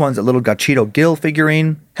 This next one's a little Gachito Gil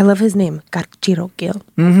figurine. I love his name, Gachito Gil.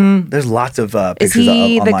 There's lots of Is pictures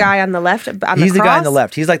he the online. guy on the left? He's the guy on the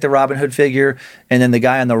left. He's like the Robin Hood figure, and then the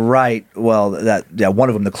guy on the right. Well, one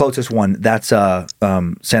of them, the closest one. That's San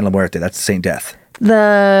La Muerte. That's Saint Death.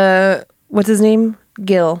 What's his name?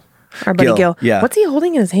 Gil. Our buddy Gil, Gil. yeah. What's he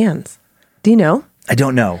holding in his hands? Do you know? I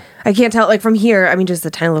don't know. I can't tell. Like from here, I mean, just a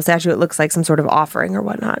tiny little statue. It looks like some sort of offering or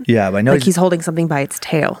whatnot. Yeah, but I know like he's holding something by its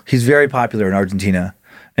tail. he's very popular in Argentina.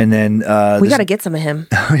 And then We got to get some of him.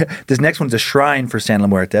 this next one's a shrine for San La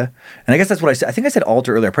Muerte, and I guess that's what I said. I think I said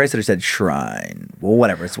altar earlier. I probably said shrine. Well,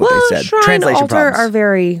 whatever. It's what they said. Shrine, Translation altar problems. are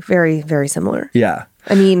very, very, very similar. Yeah.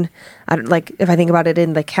 I mean, I don't, like if I think about it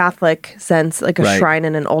in the Catholic sense, like a Right. shrine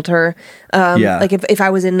and an altar. Yeah. Like if I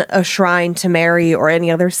was in a shrine to Mary or any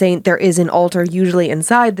other saint, there is an altar usually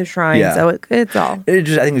inside the shrine. Yeah. So it's all. I think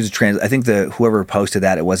it was I think whoever posted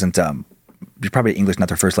that, it wasn't probably English, not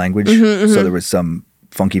their first language, Mm-hmm, so there was some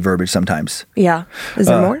funky verbiage sometimes. Yeah. Is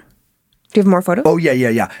there more? Do you have more photos? Oh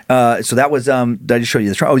yeah. So that was did I just show you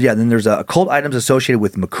this? Oh yeah. Then there's occult items associated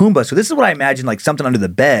with Macumba. So this is what I imagine, like something under the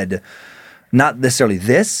bed, not necessarily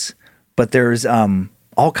this, but there's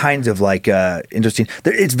all kinds of like interesting.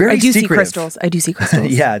 It's very I do see secretive. crystals. I do see crystals.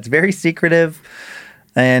 Yeah, it's very secretive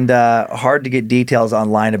and hard to get details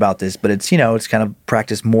online about this, but it's it's kind of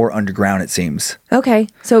practiced more underground, it seems. Okay.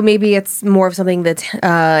 So maybe it's more of something that's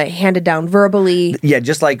handed down verbally. Yeah,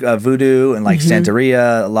 just like voodoo and like Mm-hmm.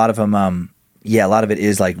 Santeria, a lot of them. A lot of it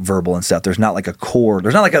is like verbal and stuff. There's not like a core.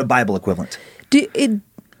 There's not like a Bible equivalent.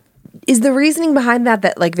 Is the reasoning behind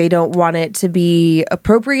that like they don't want it to be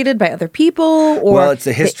appropriated by other people? Or Well, it's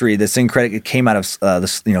the history. The syncretic. It came out of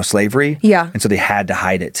slavery. Yeah. and so they had to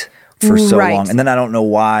hide it for so Right. long. And then I don't know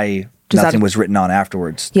why Just out nothing of- was written on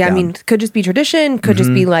afterwards. Yeah, I down. mean, could just be tradition. Could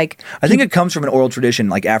just be like I think it comes from an oral tradition,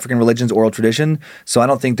 like African religions, oral tradition. So I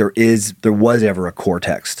don't think there was ever a core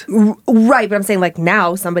text. right. But I'm saying like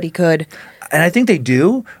now somebody could. And I think they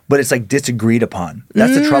do, but it's like disagreed upon.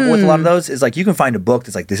 That's the trouble with a lot of those is like you can find a book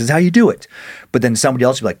that's like, this is how you do it. But then somebody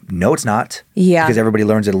else will be like, no, it's not. Yeah. Because everybody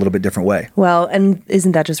learns it a little bit different way. Well, and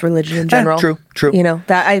isn't that just religion in general? true. You know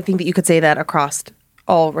that I think that you could say that across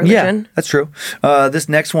all religion. Yeah, that's true. This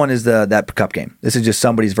next one is that cup game. This is just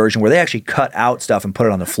somebody's version where they actually cut out stuff and put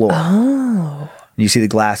it on the floor. Oh. You see the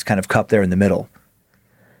glass kind of cup there in the middle.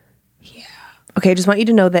 Okay, I just want you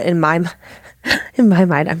to know that in my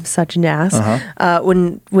mind, I'm such an ass.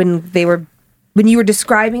 When you were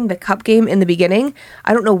describing the cup game in the beginning,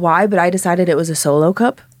 I don't know why, but I decided it was a solo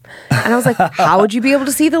cup. And I was like, how would you be able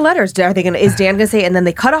to see the letters? Is Dan gonna say? And then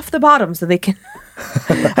they cut off the bottom so they can.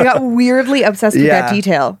 I got weirdly obsessed with that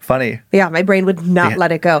detail. Funny. Yeah, my brain would not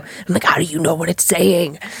let it go. I'm like, how do you know what it's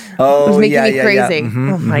saying? Oh, It was making me yeah. crazy.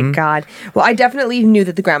 Mhm, oh my God. Well, I definitely knew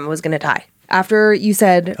that the grandma was going to die. After you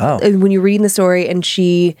said, Oh. when you're reading the story and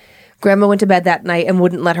grandma went to bed that night and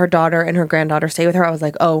wouldn't let her daughter and her granddaughter stay with her, I was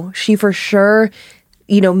like, oh, she for sure,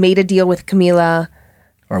 made a deal with Camila.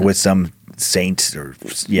 Or with some saint or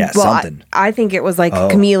Well, something. I think it was like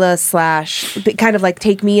Camila / kind of like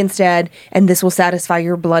take me instead, and this will satisfy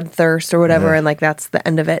your bloodthirst or whatever, and like that's the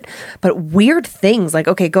end of it. But weird things like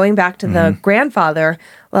going back to the grandfather,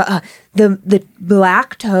 the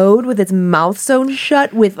black toad with its mouth sewn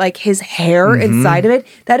shut with like his hair inside of it.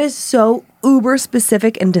 That is so uber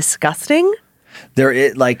specific and disgusting. There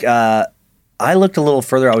is like I looked a little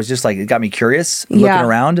further. I was just like, it got me curious looking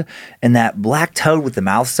around, and that black toad with the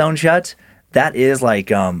mouth sewn shut. That is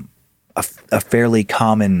like a fairly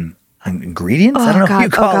common ingredient. I don't know what you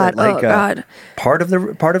call it. Like part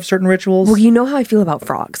of certain rituals. Well, you know how I feel about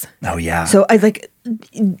frogs. Oh yeah. So I like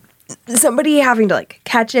somebody having to like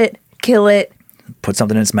catch it, kill it, put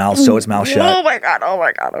something in its mouth, sew its mouth shut. Oh my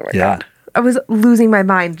god. I was losing my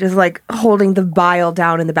mind, just like holding the bile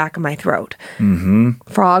down in the back of my throat.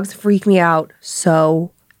 Frogs freak me out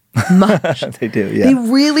so much. They do, yeah. They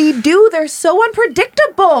really do. They're so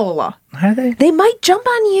unpredictable. Are they? They might jump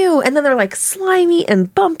on you, and then they're like slimy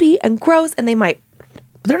and bumpy and gross, and they might.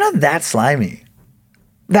 They're not that slimy.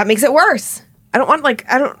 That makes it worse. I don't want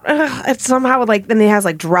it's somehow like, then it has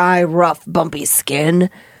like dry, rough, bumpy skin.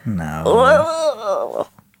 No.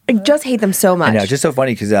 I just hate them so much. I know, it's just so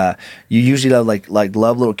funny because you usually love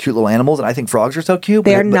love little cute little animals, and I think frogs are so cute.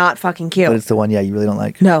 They're not fucking cute. But it's the one, you really don't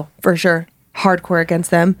like. No, for sure. Hardcore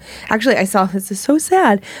against them. Actually, I saw, this is so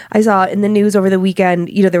sad. I saw in the news over the weekend,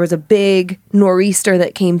 there was a big nor'easter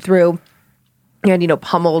that came through and,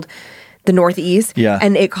 pummeled the Northeast. Yeah.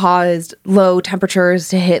 And it caused low temperatures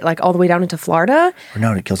to hit like all the way down into Florida. Or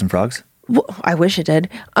no, to kill some frogs? Well, I wish it did.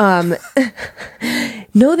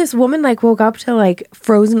 No, this woman like woke up to like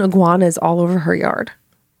frozen iguanas all over her yard.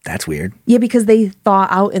 That's weird. Yeah, because they thaw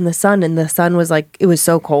out in the sun, and the sun was like, it was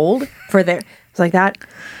so cold for their. It's like, that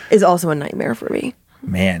is also a nightmare for me.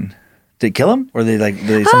 Man, did it kill them, or did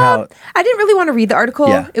they somehow? I didn't really want to read the article.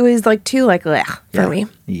 Yeah. It was like too like blech for me.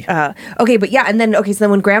 Yeah. Okay, but yeah, and then so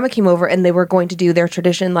then when Grandma came over and they were going to do their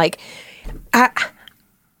tradition, like,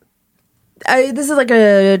 this is like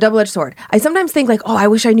a double-edged sword. I sometimes think like, oh, I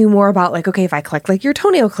wish I knew more about like, okay, if I collect like your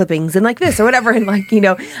toenail clippings and like this or whatever, and like,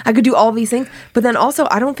 I could do all these things. But then also,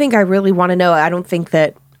 I don't think I really want to know. I don't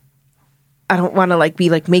want to like be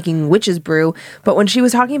like making witch's brew. But when she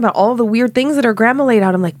was talking about all the weird things that her grandma laid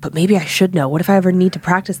out, I'm like, but maybe I should know. What if I ever need to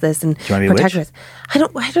practice this and protect us?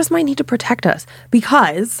 I just might need to protect us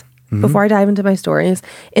because. Before I dive into my stories,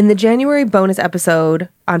 in the January bonus episode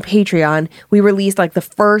on Patreon, we released like the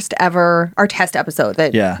first ever, our test episode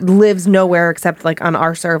that lives nowhere except like on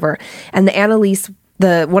our server. And the Annalise,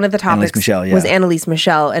 one of the topics was Annalise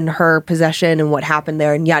Michelle and her possession and what happened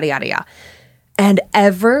there and yada, yada, yada. And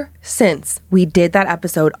ever since we did that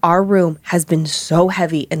episode, our room has been so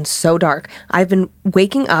heavy and so dark. I've been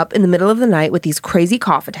waking up in the middle of the night with these crazy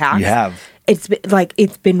cough attacks. You have.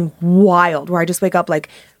 It's been wild where I just wake up like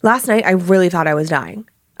last night. I really thought I was dying.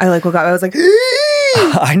 I like woke up. I was like,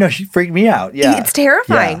 I know, she freaked me out. Yeah. It's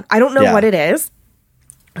terrifying. Yeah. I don't know what it is.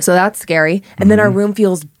 So that's scary. And then our room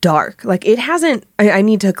feels dark. Like it hasn't, I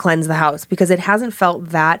need to cleanse the house because it hasn't felt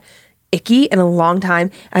that icky in a long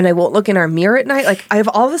time. And I won't look in our mirror at night. Like I've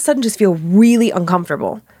all of a sudden just feel really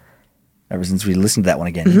uncomfortable. Ever since we listened to that one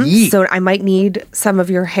again. So I might need some of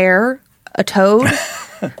your hair, a toad.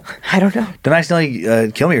 I don't know. Don't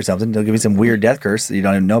accidentally kill me or something. They'll give me some weird death curse that you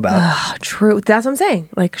don't even know about. True. That's what I'm saying.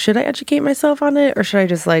 Like, should I educate myself on it or should I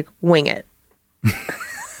just like wing it?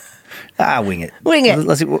 Wing it. Wing it.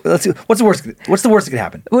 Let's see. What's the worst that could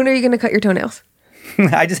happen? When are you going to cut your toenails?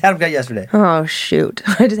 I just had them cut yesterday. Oh, shoot.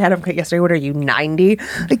 I just had them cut yesterday. What are you, 90?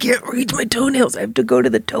 I can't reach my toenails. I have to go to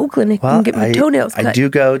the toe clinic and get my toenails cut. I do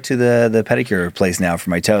go to the pedicure place now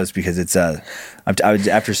for my toes because it's I was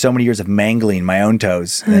after so many years of mangling my own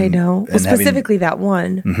toes. I know. Well, specifically that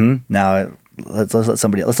one. Now let's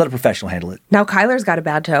let a professional handle it. Now Kyler's got a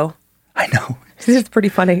bad toe. I know. It's pretty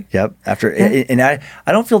funny. Yep. And I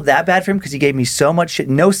don't feel that bad for him because he gave me so much shit,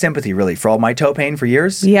 no sympathy really for all my toe pain for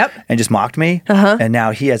years. Yep. And just mocked me. And now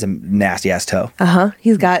he has a nasty ass toe.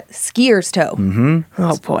 He's got skier's toe.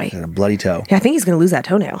 Oh boy. Got a bloody toe. Yeah, I think he's going to lose that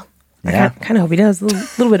toenail. Yeah. I kind of hope he does. A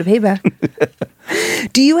little bit of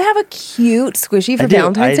payback. Do you have a cute squishy for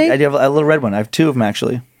Valentine's Day? I do have a little red one. I have two of them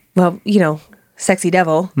actually. Well, sexy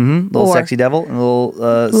devil. Little sexy devil and a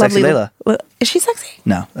little sexy Layla. Is she sexy?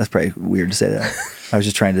 No, that's probably weird to say that. I was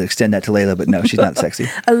just trying to extend that to Layla, but no, she's not sexy.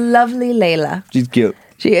 A lovely Layla. She's cute.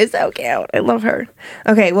 She is so cute. I love her.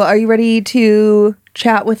 Okay, well, are you ready to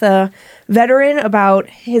chat with a veteran about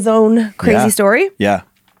his own crazy story? Yeah.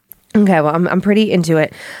 Okay, well, I'm pretty into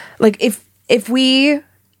it. Like, if we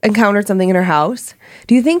encountered something in our house,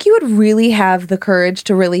 do you think you would really have the courage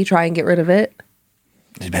to really try and get rid of it?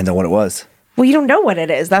 It depends on what it was. Well, you don't know what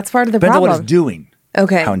it is. That's part of the Depends on what problem. it's doing.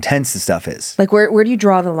 Okay. How intense the stuff is. Like, where do you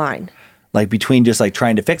draw the line? Like between just like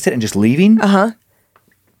trying to fix it and just leaving.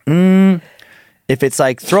 If it's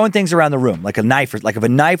like throwing things around the room, like a knife, or like if a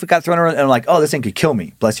knife got thrown around and I'm like, oh, this thing could kill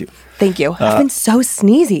me. Bless you. Thank you. I've been so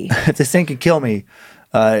sneezy. If this thing could kill me,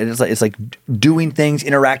 it's like doing things,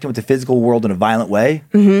 interacting with the physical world in a violent way.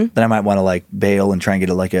 Then I might want to like bail and try and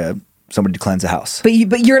get somebody to cleanse the house. But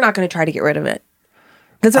you're not going to try to get rid of it.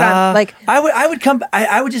 That's what I'm like.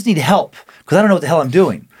 I would just need help because I don't know what the hell I'm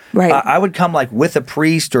doing. Right. I would come like with a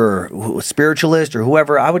priest or a spiritualist or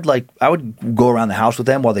whoever. I would go around the house with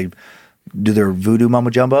them while they do their voodoo mumbo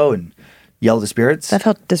jumbo and yell at the spirits. That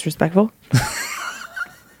felt disrespectful.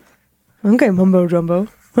 Okay, mumbo jumbo.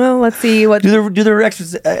 Well, let's see what. Do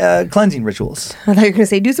their cleansing rituals. I thought you were going to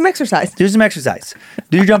say do some exercise. Do some exercise.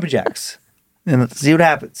 Do your jumping jacks. And let's see what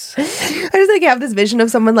happens. I just like have this vision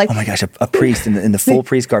of someone like Oh my gosh, a priest in the full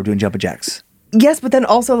priest garb doing jumping jacks. yes, but then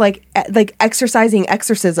also like exercising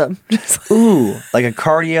exorcism. Ooh, like a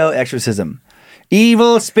cardio exorcism.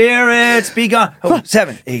 Evil spirits, be gone. Oh,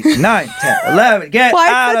 7, 8, 9, 10, 11. Get Why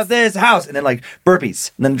out that's- of this house. And then like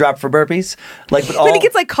burpees. And then drop for burpees. Like, but all. When he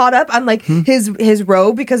gets like caught up on like his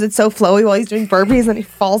robe because it's so flowy while he's doing burpees, and he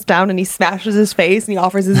falls down and he smashes his face and he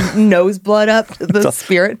offers his nose blood up to the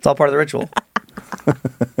spirit. It's all part of the ritual.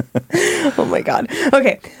 Oh my god.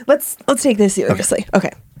 Okay, let's take this seriously.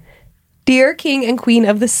 Okay. Dear King and Queen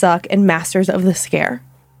of the Suck and Masters of the Scare,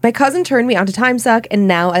 my cousin turned me onto Time Suck, and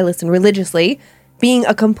now I listen religiously. Being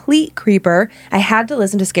a complete creeper, I had to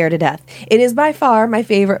listen to Scare to Death. It is by far my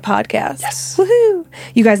favorite podcast. Yes. Woohoo!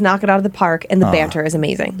 You guys knock it out of the park, and the banter is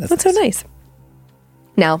amazing. That's so nice.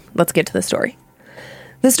 Now, let's get to the story.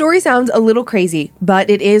 The story sounds a little crazy, but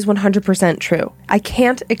it is 100% true. I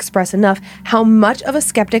can't express enough how much of a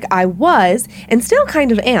skeptic I was and still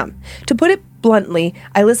kind of am. To put it bluntly,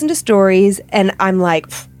 I listen to stories and I'm like,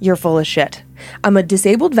 you're full of shit. I'm a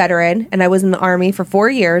disabled veteran and I was in the Army for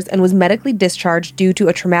 4 years and was medically discharged due to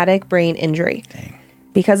a traumatic brain injury. Dang.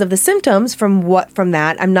 Because of the symptoms from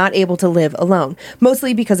that, I'm not able to live alone,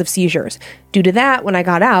 mostly because of seizures. Due to that, when I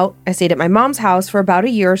got out, I stayed at my mom's house for about a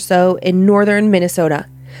year or so in northern Minnesota.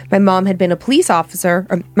 My mom has been a police officer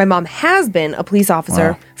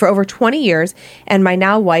for over 20 years, and my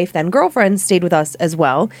now wife, then girlfriend, stayed with us as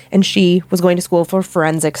well, and she was going to school for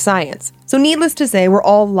forensic science. So needless to say, we're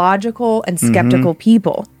all logical and skeptical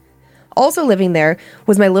people. Also living there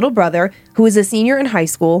was my little brother, who is a senior in high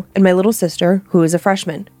school, and my little sister, who is a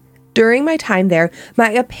freshman. During my time there,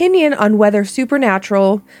 my opinion on whether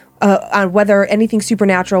anything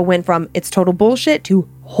supernatural went from it's total bullshit to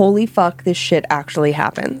holy fuck, this shit actually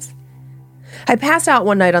happens. I passed out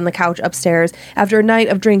one night on the couch upstairs after a night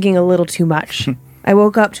of drinking a little too much. I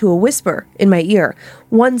woke up to a whisper in my ear,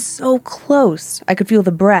 one so close I could feel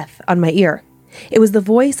the breath on my ear. It was the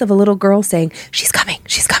voice of a little girl saying, "She's coming,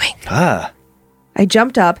 she's coming." Ah. I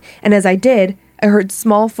jumped up, and as I did, I heard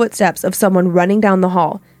small footsteps of someone running down the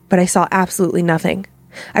hall, but I saw absolutely nothing.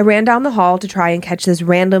 I ran down the hall to try and catch this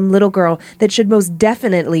random little girl that should most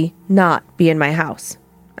definitely not be in my house.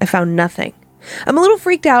 I found nothing. I'm a little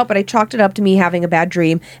freaked out, but I chalked it up to me having a bad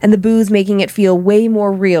dream and the booze making it feel way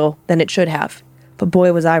more real than it should have. But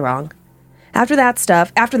boy, was I wrong. After that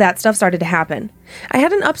stuff started to happen. I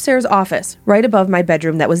had an upstairs office right above my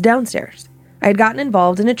bedroom that was downstairs. I had gotten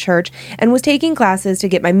involved in a church and was taking classes to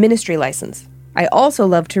get my ministry license. I also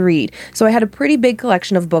loved to read, so I had a pretty big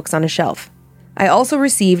collection of books on a shelf. I also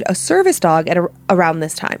received a service dog at around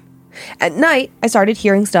this time. At night, I started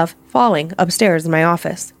hearing stuff falling upstairs in my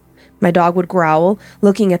office. My dog would growl,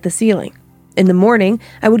 looking at the ceiling. In the morning,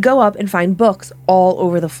 I would go up and find books all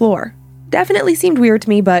over the floor. Definitely seemed weird to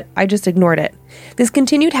me, but I just ignored it. This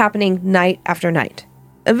continued happening night after night.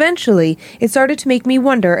 Eventually, it started to make me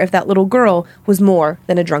wonder if that little girl was more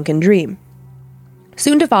than a drunken dream.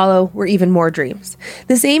 Soon to follow were even more dreams.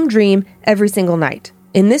 The same dream every single night.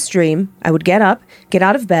 In this dream, I would get up, get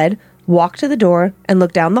out of bed, walk to the door, and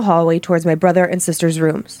look down the hallway towards my brother and sister's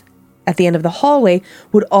rooms. At the end of the hallway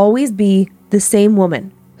would always be the same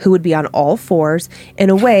woman, who would be on all fours in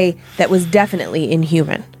a way that was definitely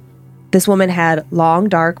inhuman. This woman had long,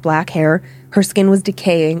 dark black hair, her skin was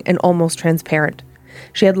decaying and almost transparent.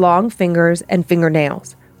 She had long fingers and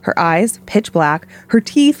fingernails. Her eyes, pitch black, her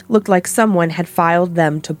teeth looked like someone had filed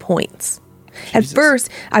them to points. Jesus. At first,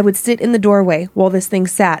 I would sit in the doorway while this thing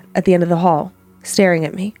sat at the end of the hall, staring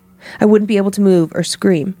at me. I wouldn't be able to move or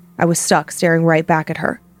scream. I was stuck staring right back at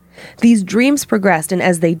her. These dreams progressed, and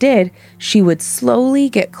as they did, she would slowly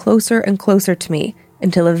get closer and closer to me,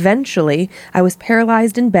 until eventually I was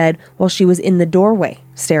paralyzed in bed while she was in the doorway,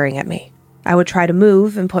 staring at me. I would try to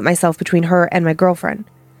move and put myself between her and my girlfriend.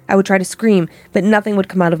 I would try to scream, but nothing would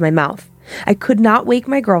come out of my mouth. I could not wake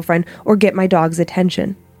my girlfriend or get my dog's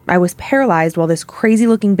attention. I was paralyzed while this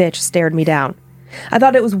crazy-looking bitch stared me down. I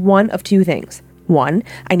thought it was one of two things. 1,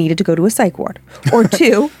 I needed to go to a psych ward. Or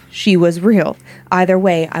 2, she was real. Either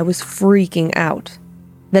way, I was freaking out.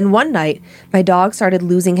 Then one night, my dog started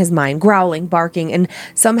losing his mind, growling, barking, and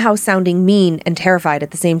somehow sounding mean and terrified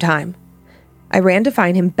at the same time. I ran to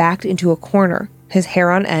find him backed into a corner, his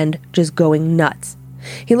hair on end, just going nuts.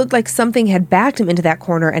 He looked like something had backed him into that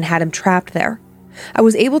corner and had him trapped there. I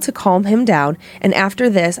was able to calm him down, and after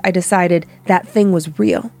this, I decided that thing was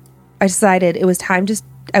real. I decided it was time to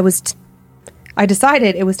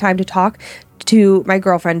talk to my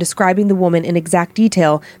girlfriend, describing the woman in exact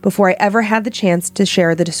detail before I ever had the chance to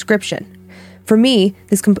share the description. For me,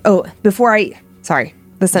 the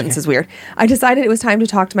sentence is weird. I decided it was time to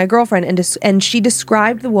talk to my girlfriend, and she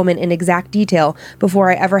described the woman in exact detail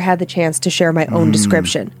before I ever had the chance to share my own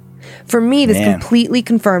description. For me, this completely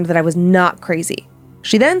confirmed that I was not crazy.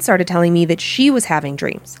 She then started telling me that she was having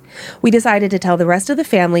dreams. We decided to tell the rest of the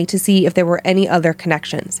family to see if there were any other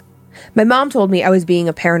connections. My mom told me I was being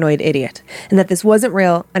a paranoid idiot and that this wasn't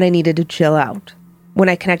real and I needed to chill out. When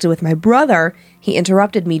I connected with my brother, he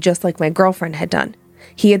interrupted me just like my girlfriend had done.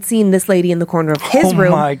 He had seen this lady in the corner of his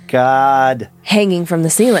room. Oh my God. Hanging from the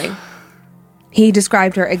ceiling. He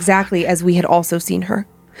described her exactly as we had also seen her.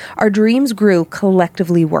 Our dreams grew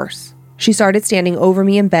collectively worse. She started standing over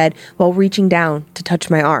me in bed while reaching down to touch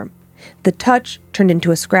my arm. The touch turned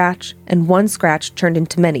into a scratch, and one scratch turned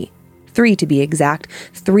into many. 3 to be exact.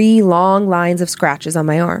 3 long lines of scratches on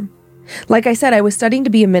my arm. Like I said, I was studying to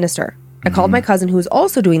be a minister. I called my cousin who was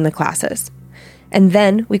also doing the classes. And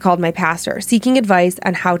then we called my pastor, seeking advice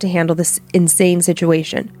on how to handle this insane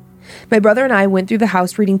situation. My brother and I went through the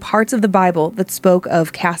house reading parts of the Bible that spoke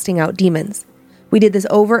of casting out demons. We did this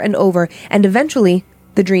over and over, and eventually,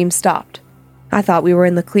 the dream stopped. I thought we were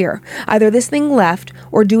in the clear. Either this thing left,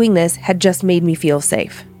 or doing this had just made me feel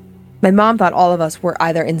safe. My mom thought all of us were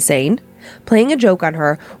either insane, playing a joke on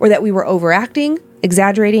her, or that we were overacting,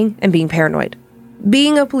 exaggerating, and being paranoid.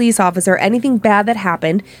 Being a police officer, anything bad that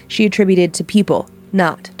happened, she attributed to people,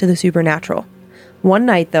 not to the supernatural. One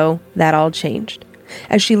night, though, that all changed.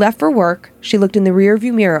 As she left for work, she looked in the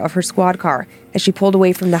rearview mirror of her squad car as she pulled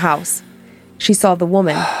away from the house. She saw the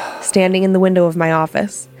woman standing in the window of my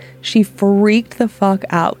office. She freaked the fuck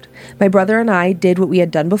out. My brother and I did what we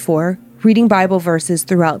had done before, reading Bible verses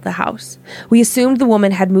throughout the house. We assumed the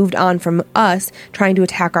woman had moved on from us trying to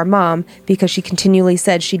attack our mom because she continually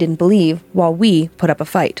said she didn't believe while we put up a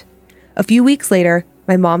fight. A few weeks later,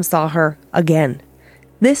 my mom saw her again.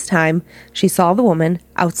 This time, she saw the woman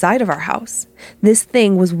outside of our house. This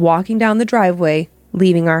thing was walking down the driveway,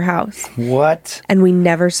 leaving our house. What? And we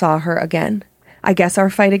never saw her again. I guess our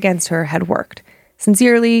fight against her had worked.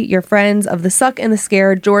 Sincerely, your friends of the Suck and the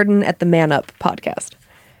Scare, Jordan at the Man Up podcast.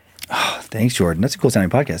 Oh, thanks, Jordan. That's a cool sounding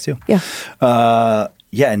podcast, too. Yeah.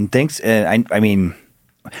 Yeah, and thanks. I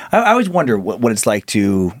always wonder what it's like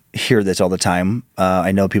to hear this all the time.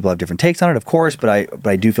 I know people have different takes on it, of course, but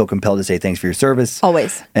I do feel compelled to say thanks for your service.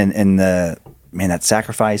 Always. And that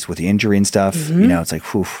sacrifice with the injury and stuff, it's like,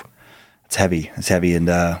 whew, it's heavy. It's heavy. And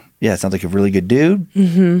it sounds like a really good dude.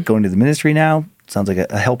 Going to the ministry now. Sounds like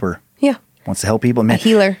a helper. Yeah. Wants to help people. Man, a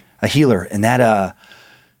healer. A healer. And that,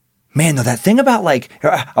 man, though, that thing about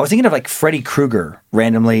I was thinking of Freddy Krueger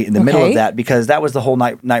randomly in the middle of that, because that was the whole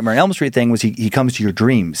Nightmare on Elm Street thing, was he comes to your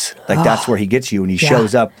dreams. That's where he gets you, and he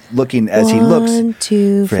shows up looking as he looks. 1,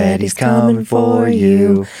 2, Freddy's coming for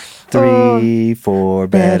you. 3, 4,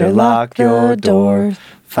 better lock your door.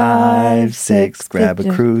 5, 6, grab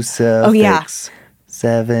a crucifix. Oh, yeah.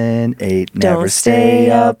 7, 8, never stay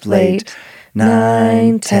up late.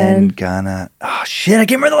 9, 10, gonna... Oh, shit, I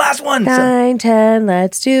can't remember the last one. 9, 10,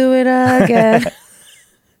 let's do it again.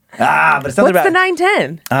 But it's something What's about... the 9,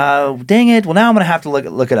 10? Dang it. Well, now I'm going to have to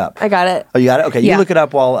look it up. I got it. Oh, you got it? Okay, Yeah. you look it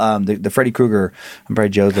up while the Freddy Krueger... I'm probably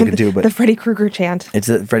Joe's looking too, but... The Freddy Krueger chant. It's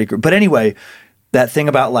the Freddy Krueger. But anyway, that thing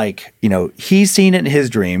about he's seen it in his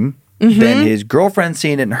dream. Then his girlfriend's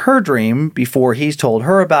seen it in her dream before he's told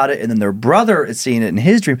her about it, and then their brother is seeing it in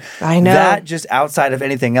his dream. I know. That, just outside of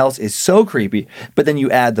anything else, is so creepy. But then you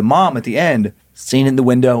add the mom at the end, seeing it in the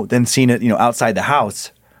window, then seeing it, outside the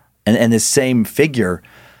house, and this same figure.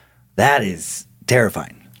 That is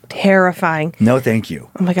terrifying. Terrifying. No, thank you.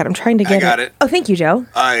 Oh my God, I'm trying to get I got it. Oh, thank you, Joe.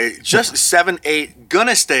 Just 7, 8,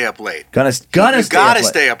 gonna stay up late. Gonna You stay gotta up late.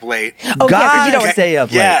 stay up late. Oh, yeah, 'cause Gotta you don't stay up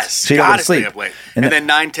late. Yes, So you don't go gotta to sleep. stay up late. And And then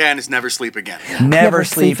 9, 10 is never sleep again. Never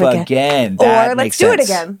sleep again. That Or makes let's do it sense.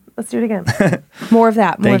 again. Let's do it again. More of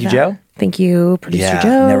that. Thank you, Joe. Thank you, producer Yeah,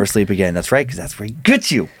 Joe. never sleep again. That's right, because that's where he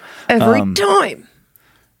gets you. Every time.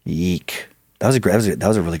 Yeek. That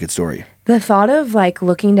was a really good story. The thought of like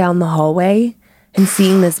looking down the hallway and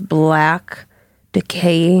seeing this black,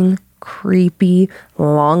 decaying, creepy,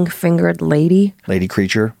 long-fingered lady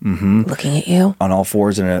creature. looking at you On all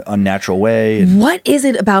fours in an unnatural way. And What is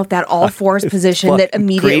it about that all fours position that fucking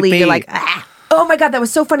immediately creepy. you're like, ah. Oh my God, that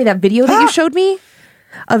was so funny. That video that you showed me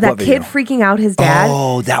of that What video? kid freaking out his dad.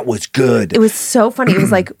 Oh, that was good. It was so funny. It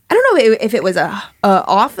was like, I don't know if it was a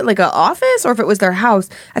office or if it was their house.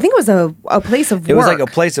 I think it was a place of work. It was like a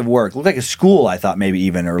place of work. It looked like a school, I thought maybe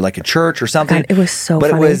even, or like a church or something. God, it was so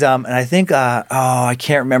But funny. it was, and I think, I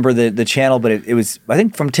can't remember the channel, but it was, I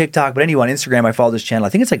think from TikTok, but anyway, on Instagram, I follow this channel. I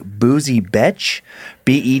think it's like Boozy Betch,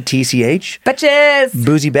 BETCH. Betches.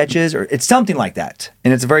 Boozy Betches, or it's something like that.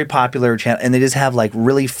 And it's a very popular channel. And they just have like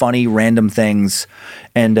really funny, random things.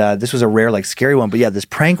 And this was a rare, like scary one. But yeah, this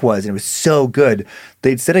prank was, and it was so good.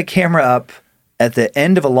 They'd set a camera up at the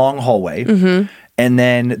end of a long hallway. And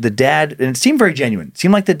then the dad, and it seemed very genuine. It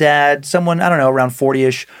seemed like the dad, someone, I don't know, around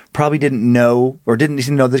 40-ish, probably didn't know or didn't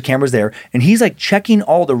even know the camera's there. And he's like checking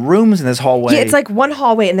all the rooms in this hallway. Yeah, it's like one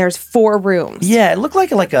hallway and there's 4 rooms. Yeah, it looked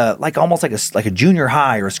like almost like a junior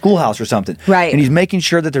high or a schoolhouse or something. Right. And he's making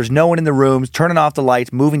sure that there's no one in the rooms, turning off the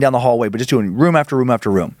lights, moving down the hallway, but just doing room after room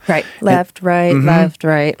after room. Right. Left, right, left,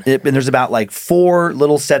 right. And there's about like 4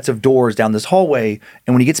 little sets of doors down this hallway.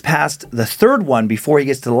 And when he gets past the third one, before he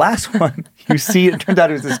gets to the last one, you see it turns out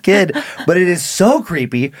it was this kid. But it is so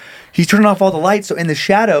creepy. He's turning off all the lights. So in the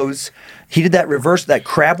shadows, he did that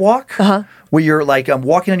crab walk where you're like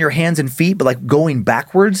walking on your hands and feet, but like going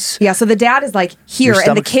backwards. Yeah, so the dad is like here, Your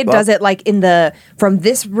and the stomach's kid up. does it like from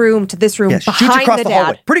this room to this room Yeah, shoots behind across the the dad.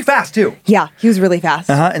 hallway. Pretty fast, too. Yeah, he was really fast.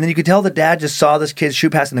 And then you could tell the dad just saw this kid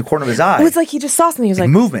shoot past in the corner of his eye. It was like he just saw something. He was like,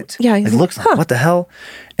 movement. Yeah, It he's looks like, what the hell?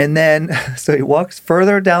 And then, so he walks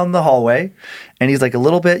further down the hallway, and he's like a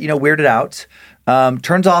little bit, weirded out.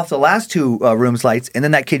 Turns off the last 2 rooms' lights, and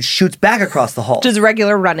then that kid shoots back across the hall. just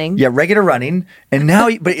regular running. Yeah, regular running. And now,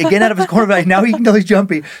 but again, out of his corner of his eye, now he can tell he's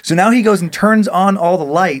jumpy. So now he goes and turns on all the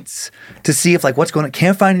lights to see if, like, what's going on.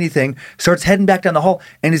 Can't find anything. Starts heading back down the hall,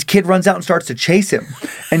 and his kid runs out and starts to chase him.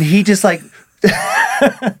 And he just, like,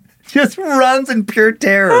 just runs in pure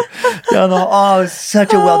terror down the hall. Oh, it was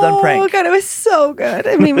such a well-done prank. Oh, God, it was so good.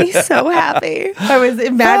 It made me so happy. I was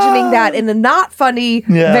imagining that in a not funny,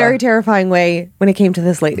 Yeah. very terrifying way when it came to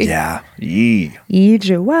this lady. Yeah. Yee.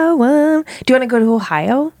 Chihuahua. Do you want to go to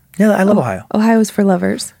Ohio? Yeah, I love Ohio. Ohio's for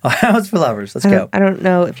lovers. Ohio's for lovers. Let's I go. don't, I don't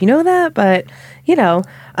know if you know that, but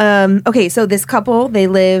okay, so this couple, they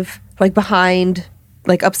live like behind,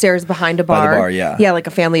 like upstairs behind a By the bar. bar, yeah. Yeah, like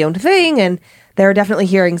a family owned thing. And they're definitely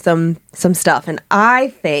hearing some stuff. And I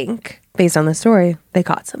think, based on the story, they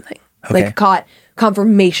caught something. Okay. Like caught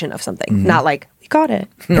confirmation of something. Not like, we caught it.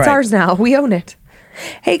 It's Right. ours now. We own it.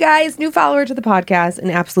 Hey guys, new follower to the podcast and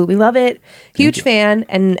absolutely love it. Huge fan,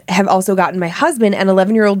 and have also gotten my husband and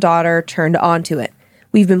 11-year-old daughter turned on to it.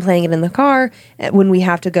 We've been playing it in the car when we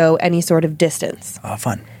have to go any sort of distance. Oh,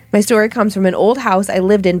 fun. My story comes from an old house I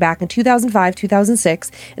lived in back in 2005, 2006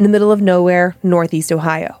 in the middle of nowhere, Northeast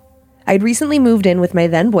Ohio. I'd recently moved in with my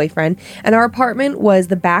then boyfriend, and our apartment was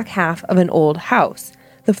the back half of an old house.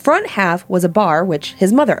 The front half was a bar, which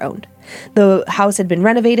his mother owned. The house had been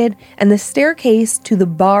renovated, and the staircase to the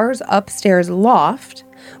bar's upstairs loft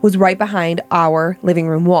was right behind our living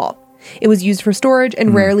room wall. It was used for storage,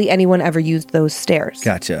 and rarely anyone ever used those stairs.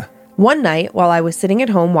 Gotcha. One night, while I was sitting at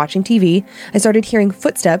home watching TV, I started hearing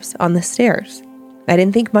footsteps on the stairs. I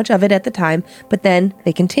didn't think much of it at the time, but then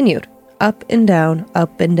they continued, up and down,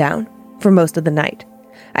 for most of the night.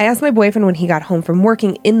 I asked my boyfriend when he got home from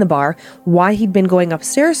working in the bar why he'd been going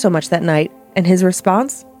upstairs so much that night, and his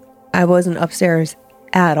response? I wasn't upstairs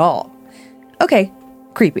at all. Okay,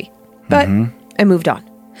 creepy. But I moved on.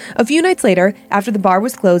 A few nights later, after the bar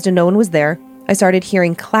was closed and no one was there, I started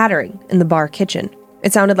hearing clattering in the bar kitchen.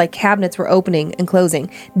 It sounded like cabinets were opening and closing,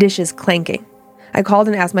 dishes clanking. I called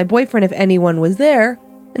and asked my boyfriend if anyone was there,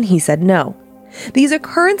 and he said no. These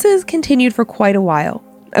occurrences continued for quite a while.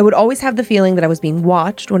 I would always have the feeling that I was being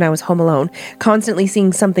watched when I was home alone, constantly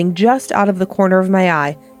seeing something just out of the corner of my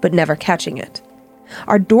eye, but never catching it.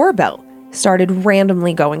 Our doorbell started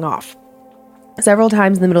randomly going off several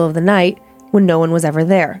times in the middle of the night when no one was ever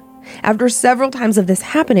there. After several times of this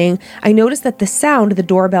happening, I noticed that the sound the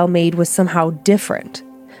doorbell made was somehow different.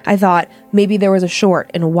 I thought maybe there was a short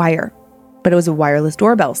in a wire, but it was a wireless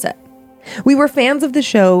doorbell set. We were fans of the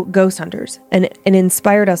show Ghost Hunters, and it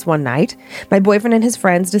inspired us one night. My boyfriend and his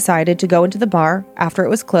friends decided to go into the bar after it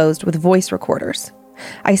was closed with voice recorders.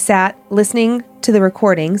 I sat listening to the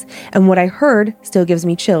recordings, and what I heard still gives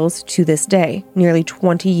me chills to this day, nearly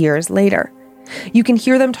 20 years later. You can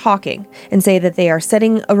hear them talking and say that they are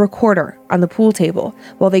setting a recorder on the pool table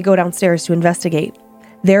while they go downstairs to investigate.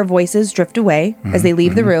 Their voices drift away as they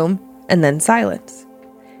leave the room, and then silence.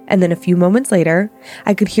 And then a few moments later,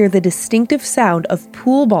 I could hear the distinctive sound of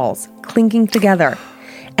pool balls clinking together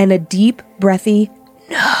and a deep, breathy,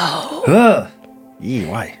 Ugh. Yee,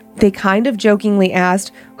 why? They kind of jokingly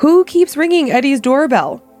asked, "Who keeps ringing Eddie's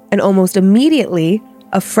doorbell?" And almost immediately,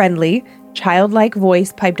 a friendly, childlike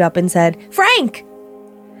voice piped up and said, "Frank!"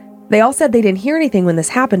 They all said they didn't hear anything when this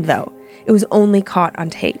happened, though. It was only caught on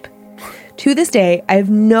tape. To this day, I have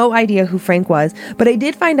no idea who Frank was, but I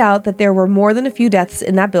did find out that there were more than a few deaths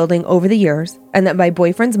in that building over the years, and that my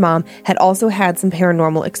boyfriend's mom had also had some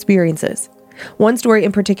paranormal experiences. One story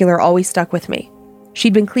in particular always stuck with me.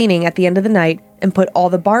 She'd been cleaning at the end of the night and put all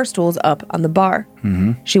the bar stools up on the bar.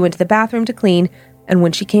 She went to the bathroom to clean, and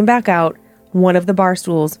when she came back out, one of the bar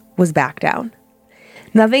stools was back down.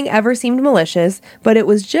 Nothing ever seemed malicious, but it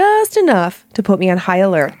was just enough to put me on high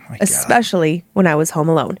alert, especially when I was home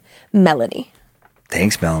alone. Melanie.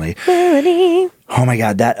 Thanks, Melanie. Melanie. Oh my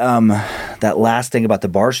God, that last thing about the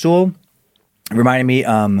bar stool reminded me.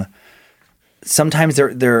 Sometimes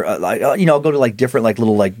they're like, I'll go to like different like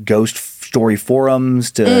little like ghost story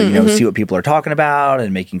forums to see what people are talking about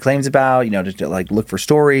and making claims about. To like look for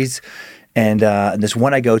stories. And this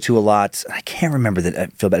one I go to a lot. I can't remember that. I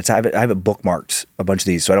feel bad. I have it bookmarked a bunch of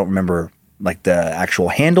these, so I don't remember like the actual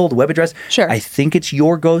handle, the web address. Sure. I think it's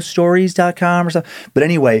yourghoststories.com or something. But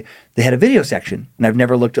anyway, they had a video section, and I've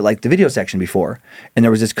never looked at like the video section before. And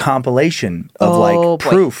there was this compilation of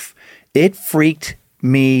proof. It freaked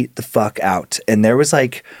me the fuck out. And there was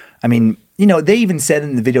like, they even said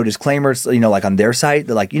in the video disclaimers, like on their site,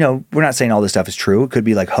 they're like, we're not saying all this stuff is true. It could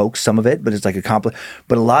be like hoax, some of it, but it's like but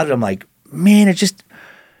a lot of them, like, man,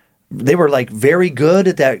 they were like very good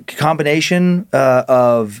at that combination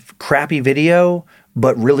of crappy video,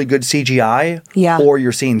 but really good CGI. Yeah. Or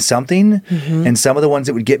you're seeing something. And some of the ones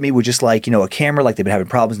that would get me were just like, a camera, like they've been having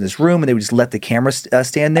problems in this room and they would just let the camera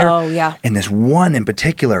stand there. Oh, yeah. And this one in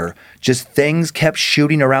particular, just things kept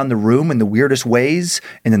shooting around the room in the weirdest ways.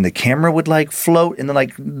 And then the camera would like float and then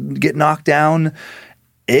like get knocked down.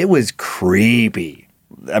 It was creepy.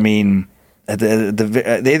 I mean,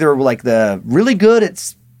 they either were like the really good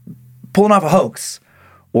at pulling off a hoax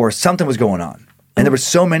or something was going on. And there were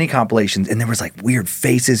so many compilations and there was like weird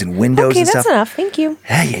faces and windows and stuff. Okay, that's enough. Thank you.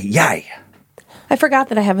 Hey. I forgot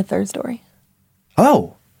that I have a third story.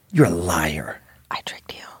 Oh, you're a liar. I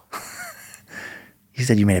tricked you. You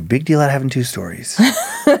said you made a big deal out of having two stories.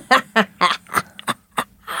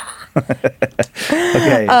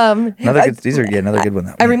 Okay. Another good one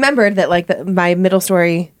though. I remembered that like my middle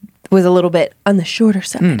story was a little bit on the shorter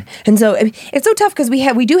side. And so it's so tough because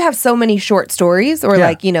we do have so many short stories or so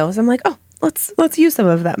I'm like, oh, let's use some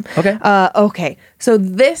of them. Okay. Okay. So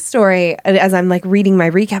this story, as I'm like reading my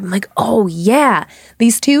recap, I'm like, oh yeah,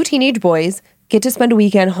 these two teenage boys get to spend a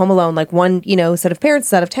weekend home alone. Like one, set of parents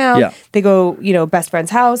is out of town. Yeah. They go, best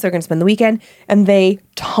friend's house. They're going to spend the weekend and they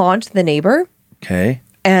taunt the neighbor. Okay.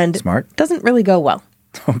 And smart. Doesn't really go well.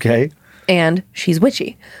 Okay. And she's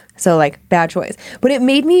witchy. So like bad choice. But it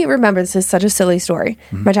made me remember, this is such a silly story.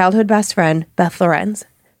 My childhood best friend, Beth Lorenz.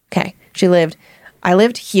 Okay. I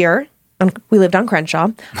lived here. We lived on Crenshaw.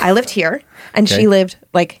 I lived here. And she lived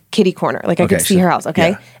like kitty corner. Like I could see her house.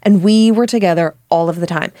 Okay. Yeah. And we were together all of the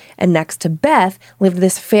time. And next to Beth lived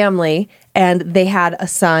this family and they had a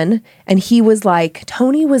son. And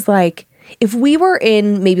Tony was like, if we were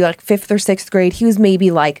in maybe like 5th or 6th grade, he was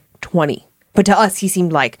maybe like 20. But to us, he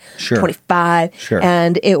seemed like 25. Sure.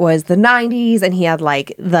 And it was the 90s, and he had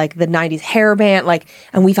like the 90s hairband.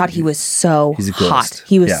 And we thought he was so hot.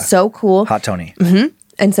 He was so cool. Hot Tony. Mm-hmm.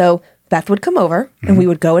 And so Beth would come over, and we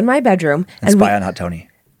would go in my bedroom. And spy on Hot Tony.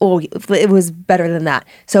 Oh, it was better than that.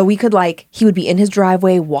 So we could he would be in his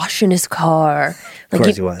driveway washing his car. Of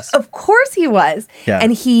course he was. Of course he was. Yeah.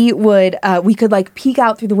 And he would, we could peek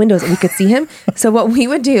out through the windows and we could see him. So what we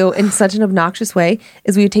would do in such an obnoxious way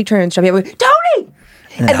is we would take turns jumping up, Tony!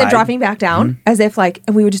 And then dropping back down as if and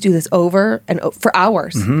we would just do this over and for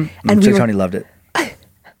hours. And I'm sure Tony loved it.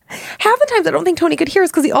 Half the times I don't think Tony could hear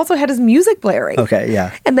us because he also had his music blaring. Okay,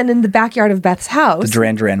 yeah. And then in the backyard of Beth's house. The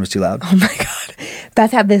Duran Duran was too loud. Oh my God.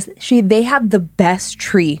 Beth had they had the best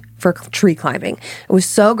tree for tree climbing. It was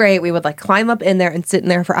so great. We would climb up in there and sit in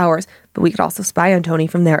there for hours, but we could also spy on Tony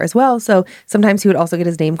from there as well. So sometimes he would also get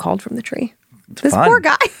his name called from the tree. This fun. Poor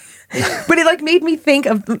guy. But it made me think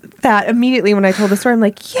of that immediately when I told the story. I'm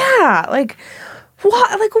like, yeah,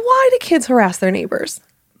 why do kids harass their neighbors?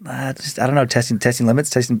 I don't know, testing limits,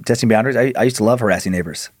 testing boundaries. I used to love harassing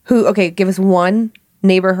neighbors. Give us one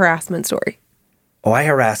neighbor harassment story. Oh, I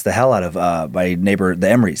harassed the hell out of my neighbor, the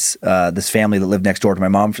Emerys, this family that lived next door to my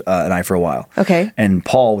mom and I for a while. Okay. And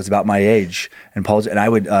Paul was about my age, and I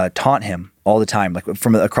would taunt him all the time, like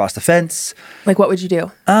from across the fence. Like, what would you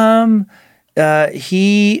do?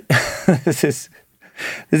 He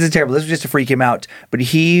this is terrible. This was just to freak him out. But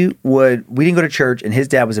we didn't go to church, and his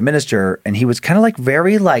dad was a minister, and he was kind of like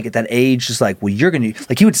very like at that age, just like, well,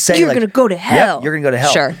 he would say, You're like, gonna go to hell. Yeah, you're gonna go to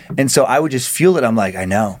hell. Sure. And so I would just feel it. I'm like, I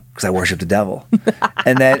know, because I worship the devil.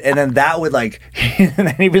 and then that would like, and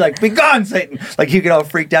then he'd be like, be gone, Satan. Like he'd get all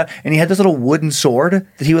freaked out. And he had this little wooden sword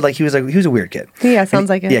that he was a weird kid. Yeah, sounds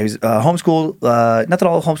like it. Yeah, he was homeschooled. Not that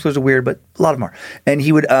all homeschoolers are weird, but a lot of them are. And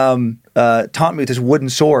he would taunt me with this wooden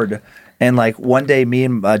sword. And like one day, me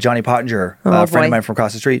and Johnny Pottinger, a friend of mine from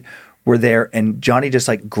across the street, were there, and Johnny just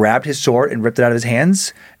like grabbed his sword and ripped it out of his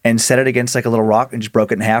hands and set it against like a little rock and just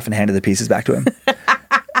broke it in half and handed the pieces back to him.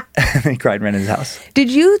 And he cried and ran in his house.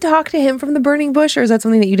 Did you talk to him from the burning bush, or is that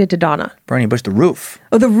something that you did to Donna? Burning bush, the roof.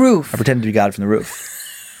 Oh, the roof. I pretended to be God from the roof.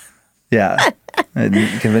 Yeah. And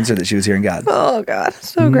convinced her that she was hearing God. Oh, God.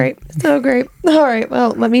 So great. So great. All right.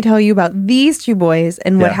 Well, let me tell you about these two boys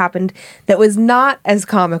and what happened that was not as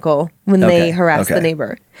comical when they harassed the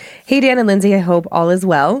neighbor. Hey, Dan and Lindsay, I hope all is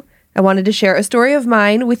well. I wanted to share a story of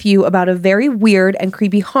mine with you about a very weird and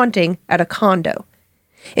creepy haunting at a condo.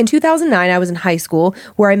 In 2009, I was in high school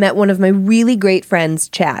where I met one of my really great friends,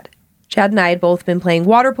 Chad. Chad and I had both been playing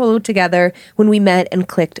water polo together when we met and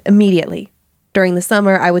clicked immediately. During the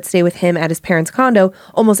summer, I would stay with him at his parents' condo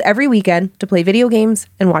almost every weekend to play video games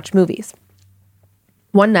and watch movies.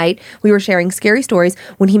 One night, we were sharing scary stories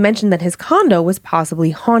when he mentioned that his condo was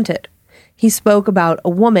possibly haunted. He spoke about a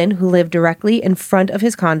woman who lived directly in front of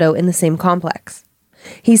his condo in the same complex.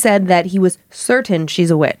 He said that he was certain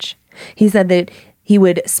she's a witch. He said that he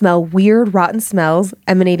would smell weird, rotten smells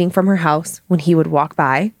emanating from her house when he would walk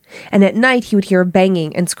by, and at night he would hear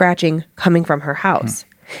banging and scratching coming from her house.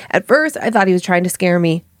 At first, I thought he was trying to scare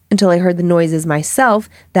me until I heard the noises myself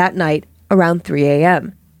that night around 3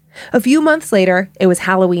 a.m. A few months later, it was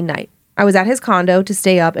Halloween night. I was at his condo to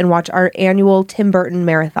stay up and watch our annual Tim Burton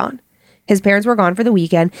marathon. His parents were gone for the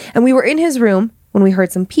weekend, and we were in his room when we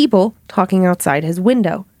heard some people talking outside his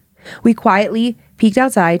window. We quietly peeked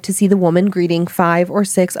outside to see the woman greeting 5 or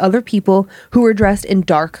 6 other people who were dressed in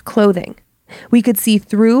dark clothing. We could see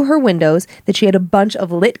through her windows that she had a bunch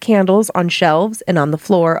of lit candles on shelves and on the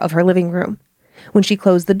floor of her living room. When she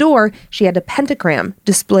closed the door, she had a pentagram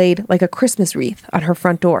displayed like a Christmas wreath on her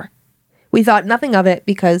front door. We thought nothing of it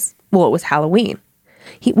because, well, it was Halloween.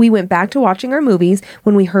 We went back to watching our movies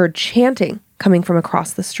when we heard chanting coming from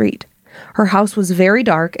across the street. Her house was very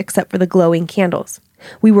dark except for the glowing candles.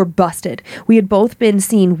 We were busted. We had both been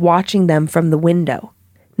seen watching them from the window.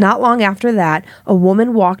 Not long after that, a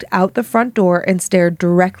woman walked out the front door and stared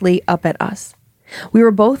directly up at us. We were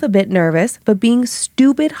both a bit nervous, but being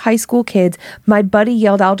stupid high school kids, my buddy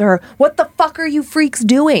yelled out to her, "What the fuck are you freaks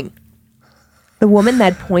doing?" The woman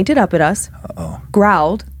then pointed up at us,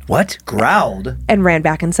 growled. What? Growled? And ran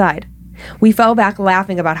back inside. We fell back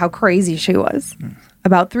laughing about how crazy she was.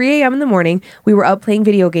 About 3 a.m. in the morning, we were up playing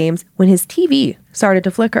video games when his TV started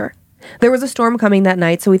to flicker. There was a storm coming that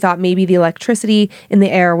night, so we thought maybe the electricity in the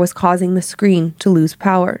air was causing the screen to lose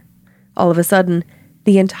power. All of a sudden,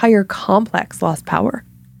 the entire complex lost power.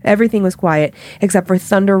 Everything was quiet, except for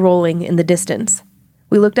thunder rolling in the distance.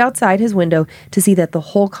 We looked outside his window to see that the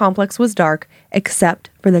whole complex was dark, except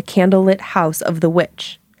for the candlelit house of the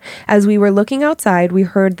witch. As we were looking outside, we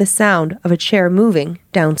heard the sound of a chair moving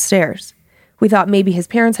downstairs. We thought maybe his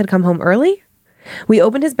parents had come home early? We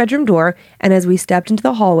opened his bedroom door, and as we stepped into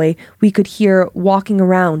the hallway, we could hear walking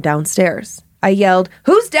around downstairs. I yelled,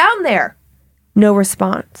 "Who's down there?" No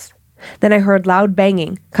response. Then I heard loud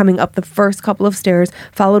banging coming up the first couple of stairs,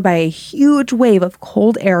 followed by a huge wave of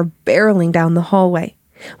cold air barreling down the hallway.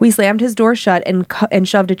 We slammed his door shut and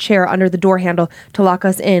shoved a chair under the door handle to lock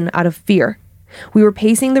us in out of fear. We were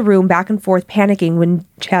pacing the room back and forth, panicking, when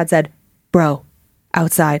Chad said, "Bro,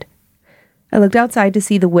 outside." I looked outside to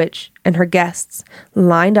see the witch and her guests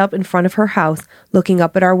lined up in front of her house, looking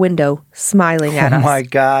up at our window, smiling at us. Oh my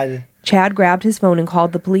God. Chad grabbed his phone and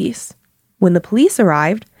called the police. When the police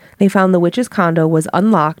arrived, they found the witch's condo was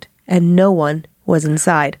unlocked and no one was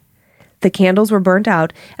inside. The candles were burnt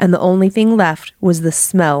out, and the only thing left was the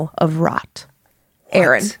smell of rot. What?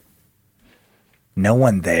 Aaron. No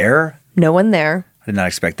one there? No one there. I did not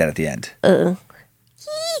expect that at the end. Like,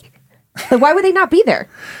 why would they not be there?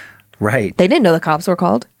 Right. They didn't know the cops were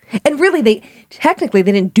called. And really, they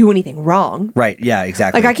didn't do anything wrong. Right. Yeah,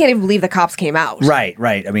 exactly. Like, I can't even believe the cops came out. Right.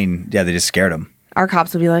 I mean, yeah, they just scared him. Our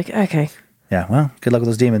cops would be like, okay, Yeah, well, good luck with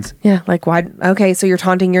those demons. Yeah, like why? Okay, so you're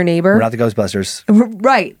taunting your neighbor. We're not the Ghostbusters.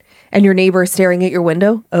 Right. And your neighbor is staring at your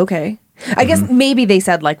window? Okay. I guess maybe they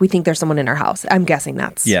said, like, we think there's someone in our house. I'm guessing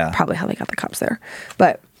that's probably how they got the cops there.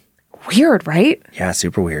 But weird, right? Yeah,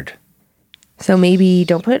 super weird. So maybe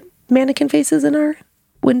don't put mannequin faces in our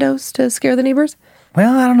windows to scare the neighbors?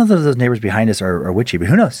 Well, I don't know that those neighbors behind us are witchy, but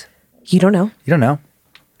who knows? You don't know. You don't know.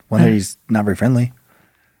 One that he's not very friendly.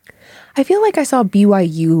 I feel like I saw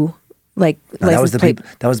BYU, like, No, that was license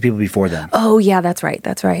plate. that was the people before them. Oh, yeah, that's right.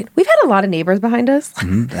 That's right. We've had a lot of neighbors behind us.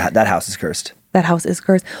 That house is cursed. That house is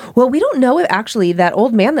cursed. Well, we don't know if actually that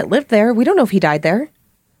old man that lived there, we don't know if he died there.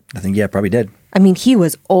 I think, yeah, probably did. I mean, he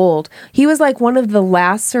was old. He was like one of the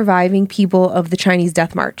last surviving people of the Chinese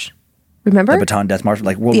Death March. Remember? The Bataan Death March,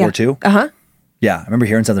 like World War II? Uh-huh. Yeah, I remember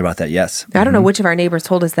hearing something about that, yes. I don't know which of our neighbors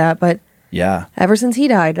told us that, but Yeah. ever since he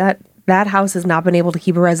died, that house has not been able to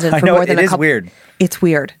keep a resident I for know, more than it a is couple. weird. It's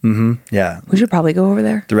weird. Yeah. We should probably go over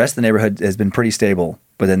there. The rest of the neighborhood has been pretty stable,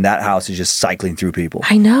 but then that house is just cycling through people.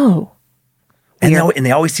 I know. And they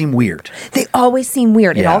always seem weird. They always seem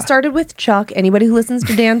weird. It Yeah. all started with Chuck. Anybody who listens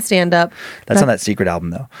to Dan's stand-up. That's on that secret album,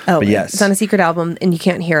 though. Oh, but yes. it's on a secret album and you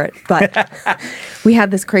can't hear it. But we had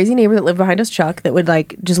this crazy neighbor that lived behind us, Chuck, that would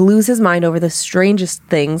like just lose his mind over the strangest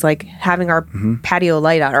things, like having our patio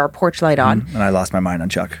light on, or our porch light on. And I lost my mind on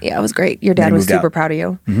Chuck. Yeah, it was great. Your dad he was moved super out. proud of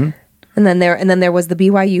you. And then there was the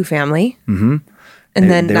BYU family. And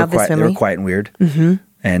then They now were this quiet, they family. were quiet and weird.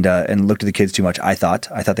 And looked at the kids too much, I thought.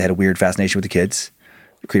 I thought they had a weird fascination with the kids.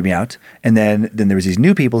 It creeped me out. And then there was these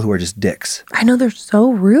new people who are just dicks. I know, they're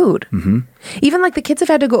so rude. Even like the kids have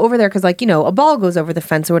had to go over there because, like, you know, a ball goes over the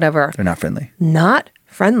fence or whatever. They're not friendly. Not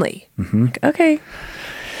friendly. Like, okay.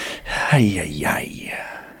 Ay, ay, ay.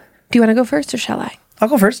 Do you want to go first or shall I? I'll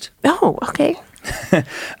go first. Oh, okay.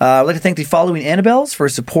 I'd like to thank the following Annabelles for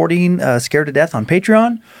supporting Scared to Death on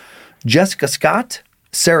Patreon. Jessica Scott,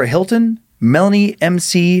 Sarah Hilton, Melanie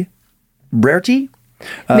MC Brerty.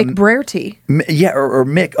 McBrerty. Yeah, or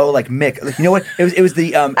Mick. Oh, like Mick. Like, you know what? It was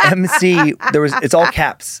the MC. It's all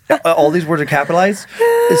caps. All these words are capitalized.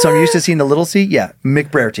 So I'm used to seeing the little C. Yeah, Mick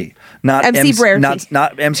Brerty, not MC Brerty.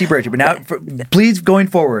 not MC Brerty. But now, please going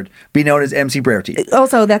forward, be known as MC Brerty.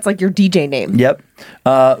 Also, that's like your DJ name. Yep.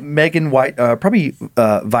 Megan White, probably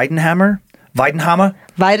Weidenhammer,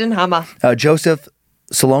 Joseph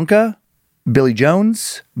Solonka, Billy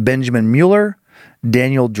Jones, Benjamin Mueller,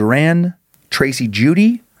 Daniel Duran, Tracy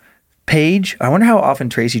Judy, Paige. I wonder how often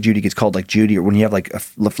Tracy Judy gets called like Judy, or when you have like a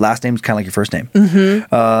last name is kind of like your first name.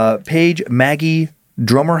 Paige, Maggie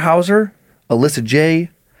Drummerhauser, Alyssa J,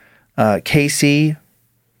 Casey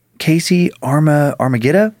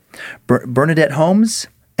Armageddon, Bernadette Holmes,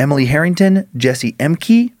 Emily Harrington, Jesse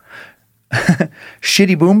Emke,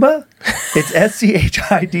 Shitty Boomba. It's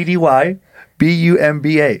SCHIDDY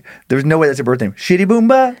BUMBA. There's no way that's a birth name. Shitty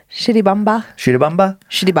Boomba. Shitty Bamba. Shitty Bumba.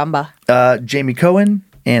 Shitty Bamba. Jamie Cohen,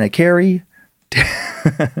 Anna Carey,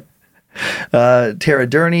 Tara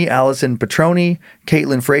Durney, Allison Petroni,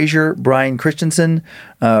 Caitlin Frazier, Brian Christensen,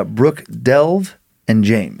 Brooke Delve, and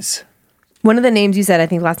James. One of the names you said, I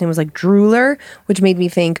think last name was like Drooler, which made me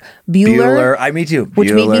think Bueller. Me too.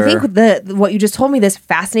 Which made me think what you just told me, this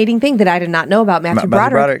fascinating thing that I did not know about Matthew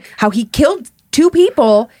Broderick. How he killed 2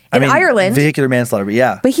 people in Ireland. Vehicular manslaughter, but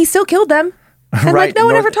yeah. But he still killed them. And Right, like no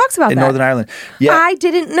one ever talks about in that. Northern Ireland. Yeah. I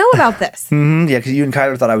didn't know about this. Yeah, because you and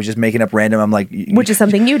Kyler thought I was just making up random. I'm like, Which is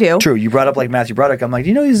something you do. True. You brought up like Matthew Broderick. I'm like, do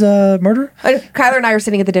you know he's a murderer? Kyler and I are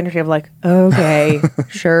sitting at the dinner table like, okay,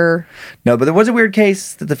 sure. No, but there was a weird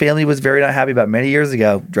case that the family was very not happy about many years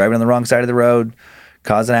ago. Driving on the wrong side of the road,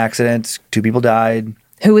 caused an accident. 2 people died.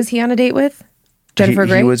 Who was he on a date with? Jennifer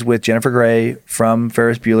Grey? He was with Jennifer Grey from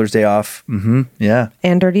Ferris Bueller's Day Off. Yeah.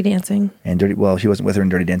 And Dirty Dancing. And well, he wasn't with her in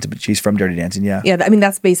Dirty Dancing, but she's from Dirty Dancing, yeah. Yeah, I mean,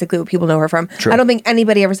 that's basically what people know her from. True. I don't think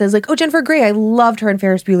anybody ever says like, oh, Jennifer Grey, I loved her in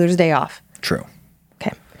Ferris Bueller's Day Off. True.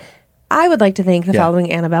 Okay. I would like to thank the following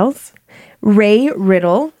Annabelles. Ray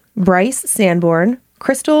Riddle, Bryce Sanborn,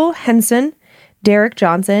 Crystal Henson, Derek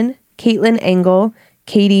Johnson, Caitlin Engel,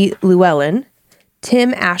 Katie Llewellyn,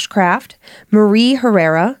 Tim Ashcraft, Marie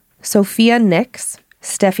Herrera, Sophia Nix,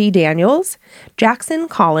 Steffi Daniels, Jackson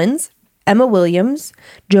Collins, Emma Williams,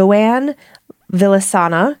 Joanne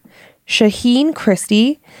Villasana, Shaheen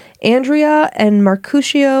Christie, Andrea and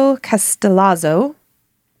Marcuccio Castellazzo.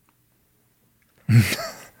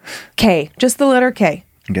 K, just the letter K.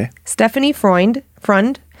 Okay. Stephanie Freund,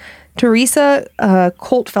 Teresa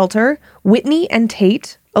Coltfelter, Whitney and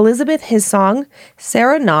Tate, Elizabeth Hissong,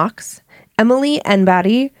 Sarah Knox, Emily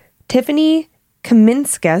Enbady, Tiffany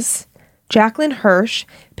Kaminskas, Jacqueline Hirsch,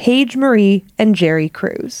 Paige Marie, and Jerry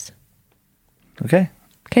Cruz. Okay.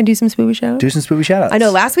 Can I do some spoopy shout outs? Do some spoopy shout outs. I know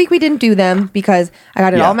last week we didn't do them because I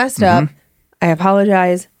got it all messed up. I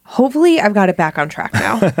apologize. Hopefully I've got it back on track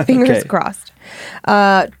now. Fingers crossed.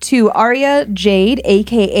 To Aria Jade,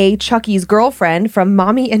 a.k.a. Chucky's girlfriend from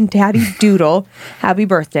Mommy and Daddy Doodle, happy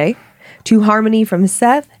birthday. To Harmony from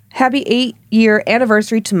Seth, happy 8-year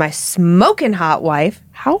anniversary to my smoking hot wife.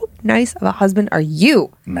 How nice of a husband are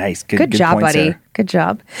you? Nice. Good job, points buddy. there. Good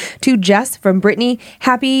job. To Jess from Brittany,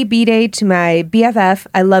 happy B-Day to my BFF.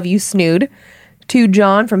 I love you, Snood. To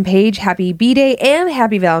John from Paige, happy B-Day and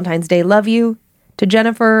happy Valentine's Day. Love you. To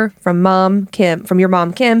Jennifer from your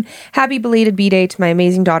mom, Kim, happy belated B-Day to my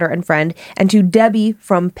amazing daughter and friend. And to Debbie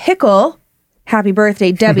from Pickle, happy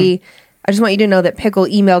birthday, Debbie. I just want you to know that Pickle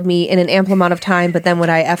emailed me in an ample amount of time, but then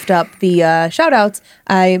when I effed up the shout-outs,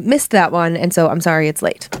 I missed that one, and so I'm sorry it's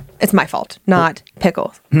late. It's my fault, not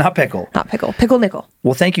Pickle. Not Pickle. Not Pickle. Pickle Nickel.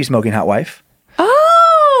 Well, thank you, Smoking Hot Wife.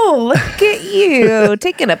 Oh, look at you,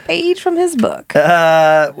 taking a page from his book.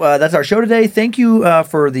 That's our show today. Thank you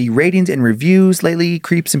for the ratings and reviews lately,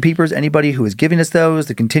 creeps and peepers. Anybody who is giving us those,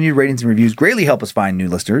 the continued ratings and reviews greatly help us find new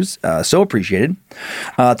listeners. So appreciated.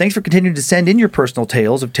 Thanks for continuing to send in your personal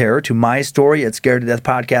tales of terror to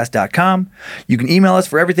mystory@scaredtodeathpodcast.com. You can email us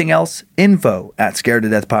for everything else,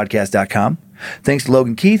 info@scaredtodeathpodcast.com. Thanks to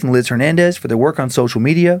Logan Keith and Liz Hernandez for their work on social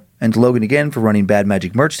media, and to Logan again for running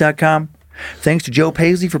badmagicmerch.com. Thanks to Joe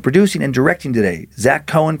Paisley for producing and directing today, Zach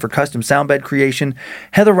Cohen for custom soundbed creation,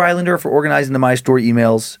 Heather Rylander for organizing the My Story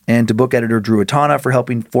emails, and to book editor Drew Atana for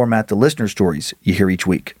helping format the listener stories you hear each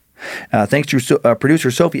week. Thanks to producer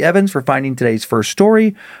Sophie Evans for finding today's first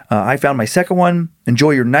story. I found my second one.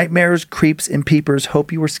 Enjoy your nightmares, creeps, and peepers.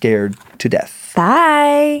 Hope you were scared to death.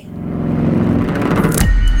 Bye.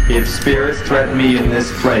 If spirits threaten me in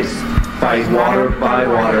this place, fight water by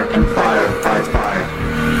water and fire by fire.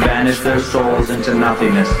 Banish their souls into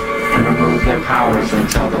nothingness and remove their powers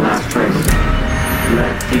until the last trace.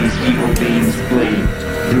 Let these evil beings flee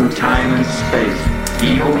through time and space.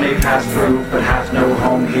 Evil may pass through, but hath no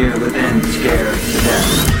home here within, scared to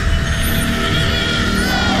death.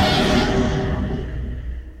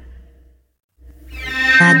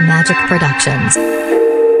 Bad Magic Productions.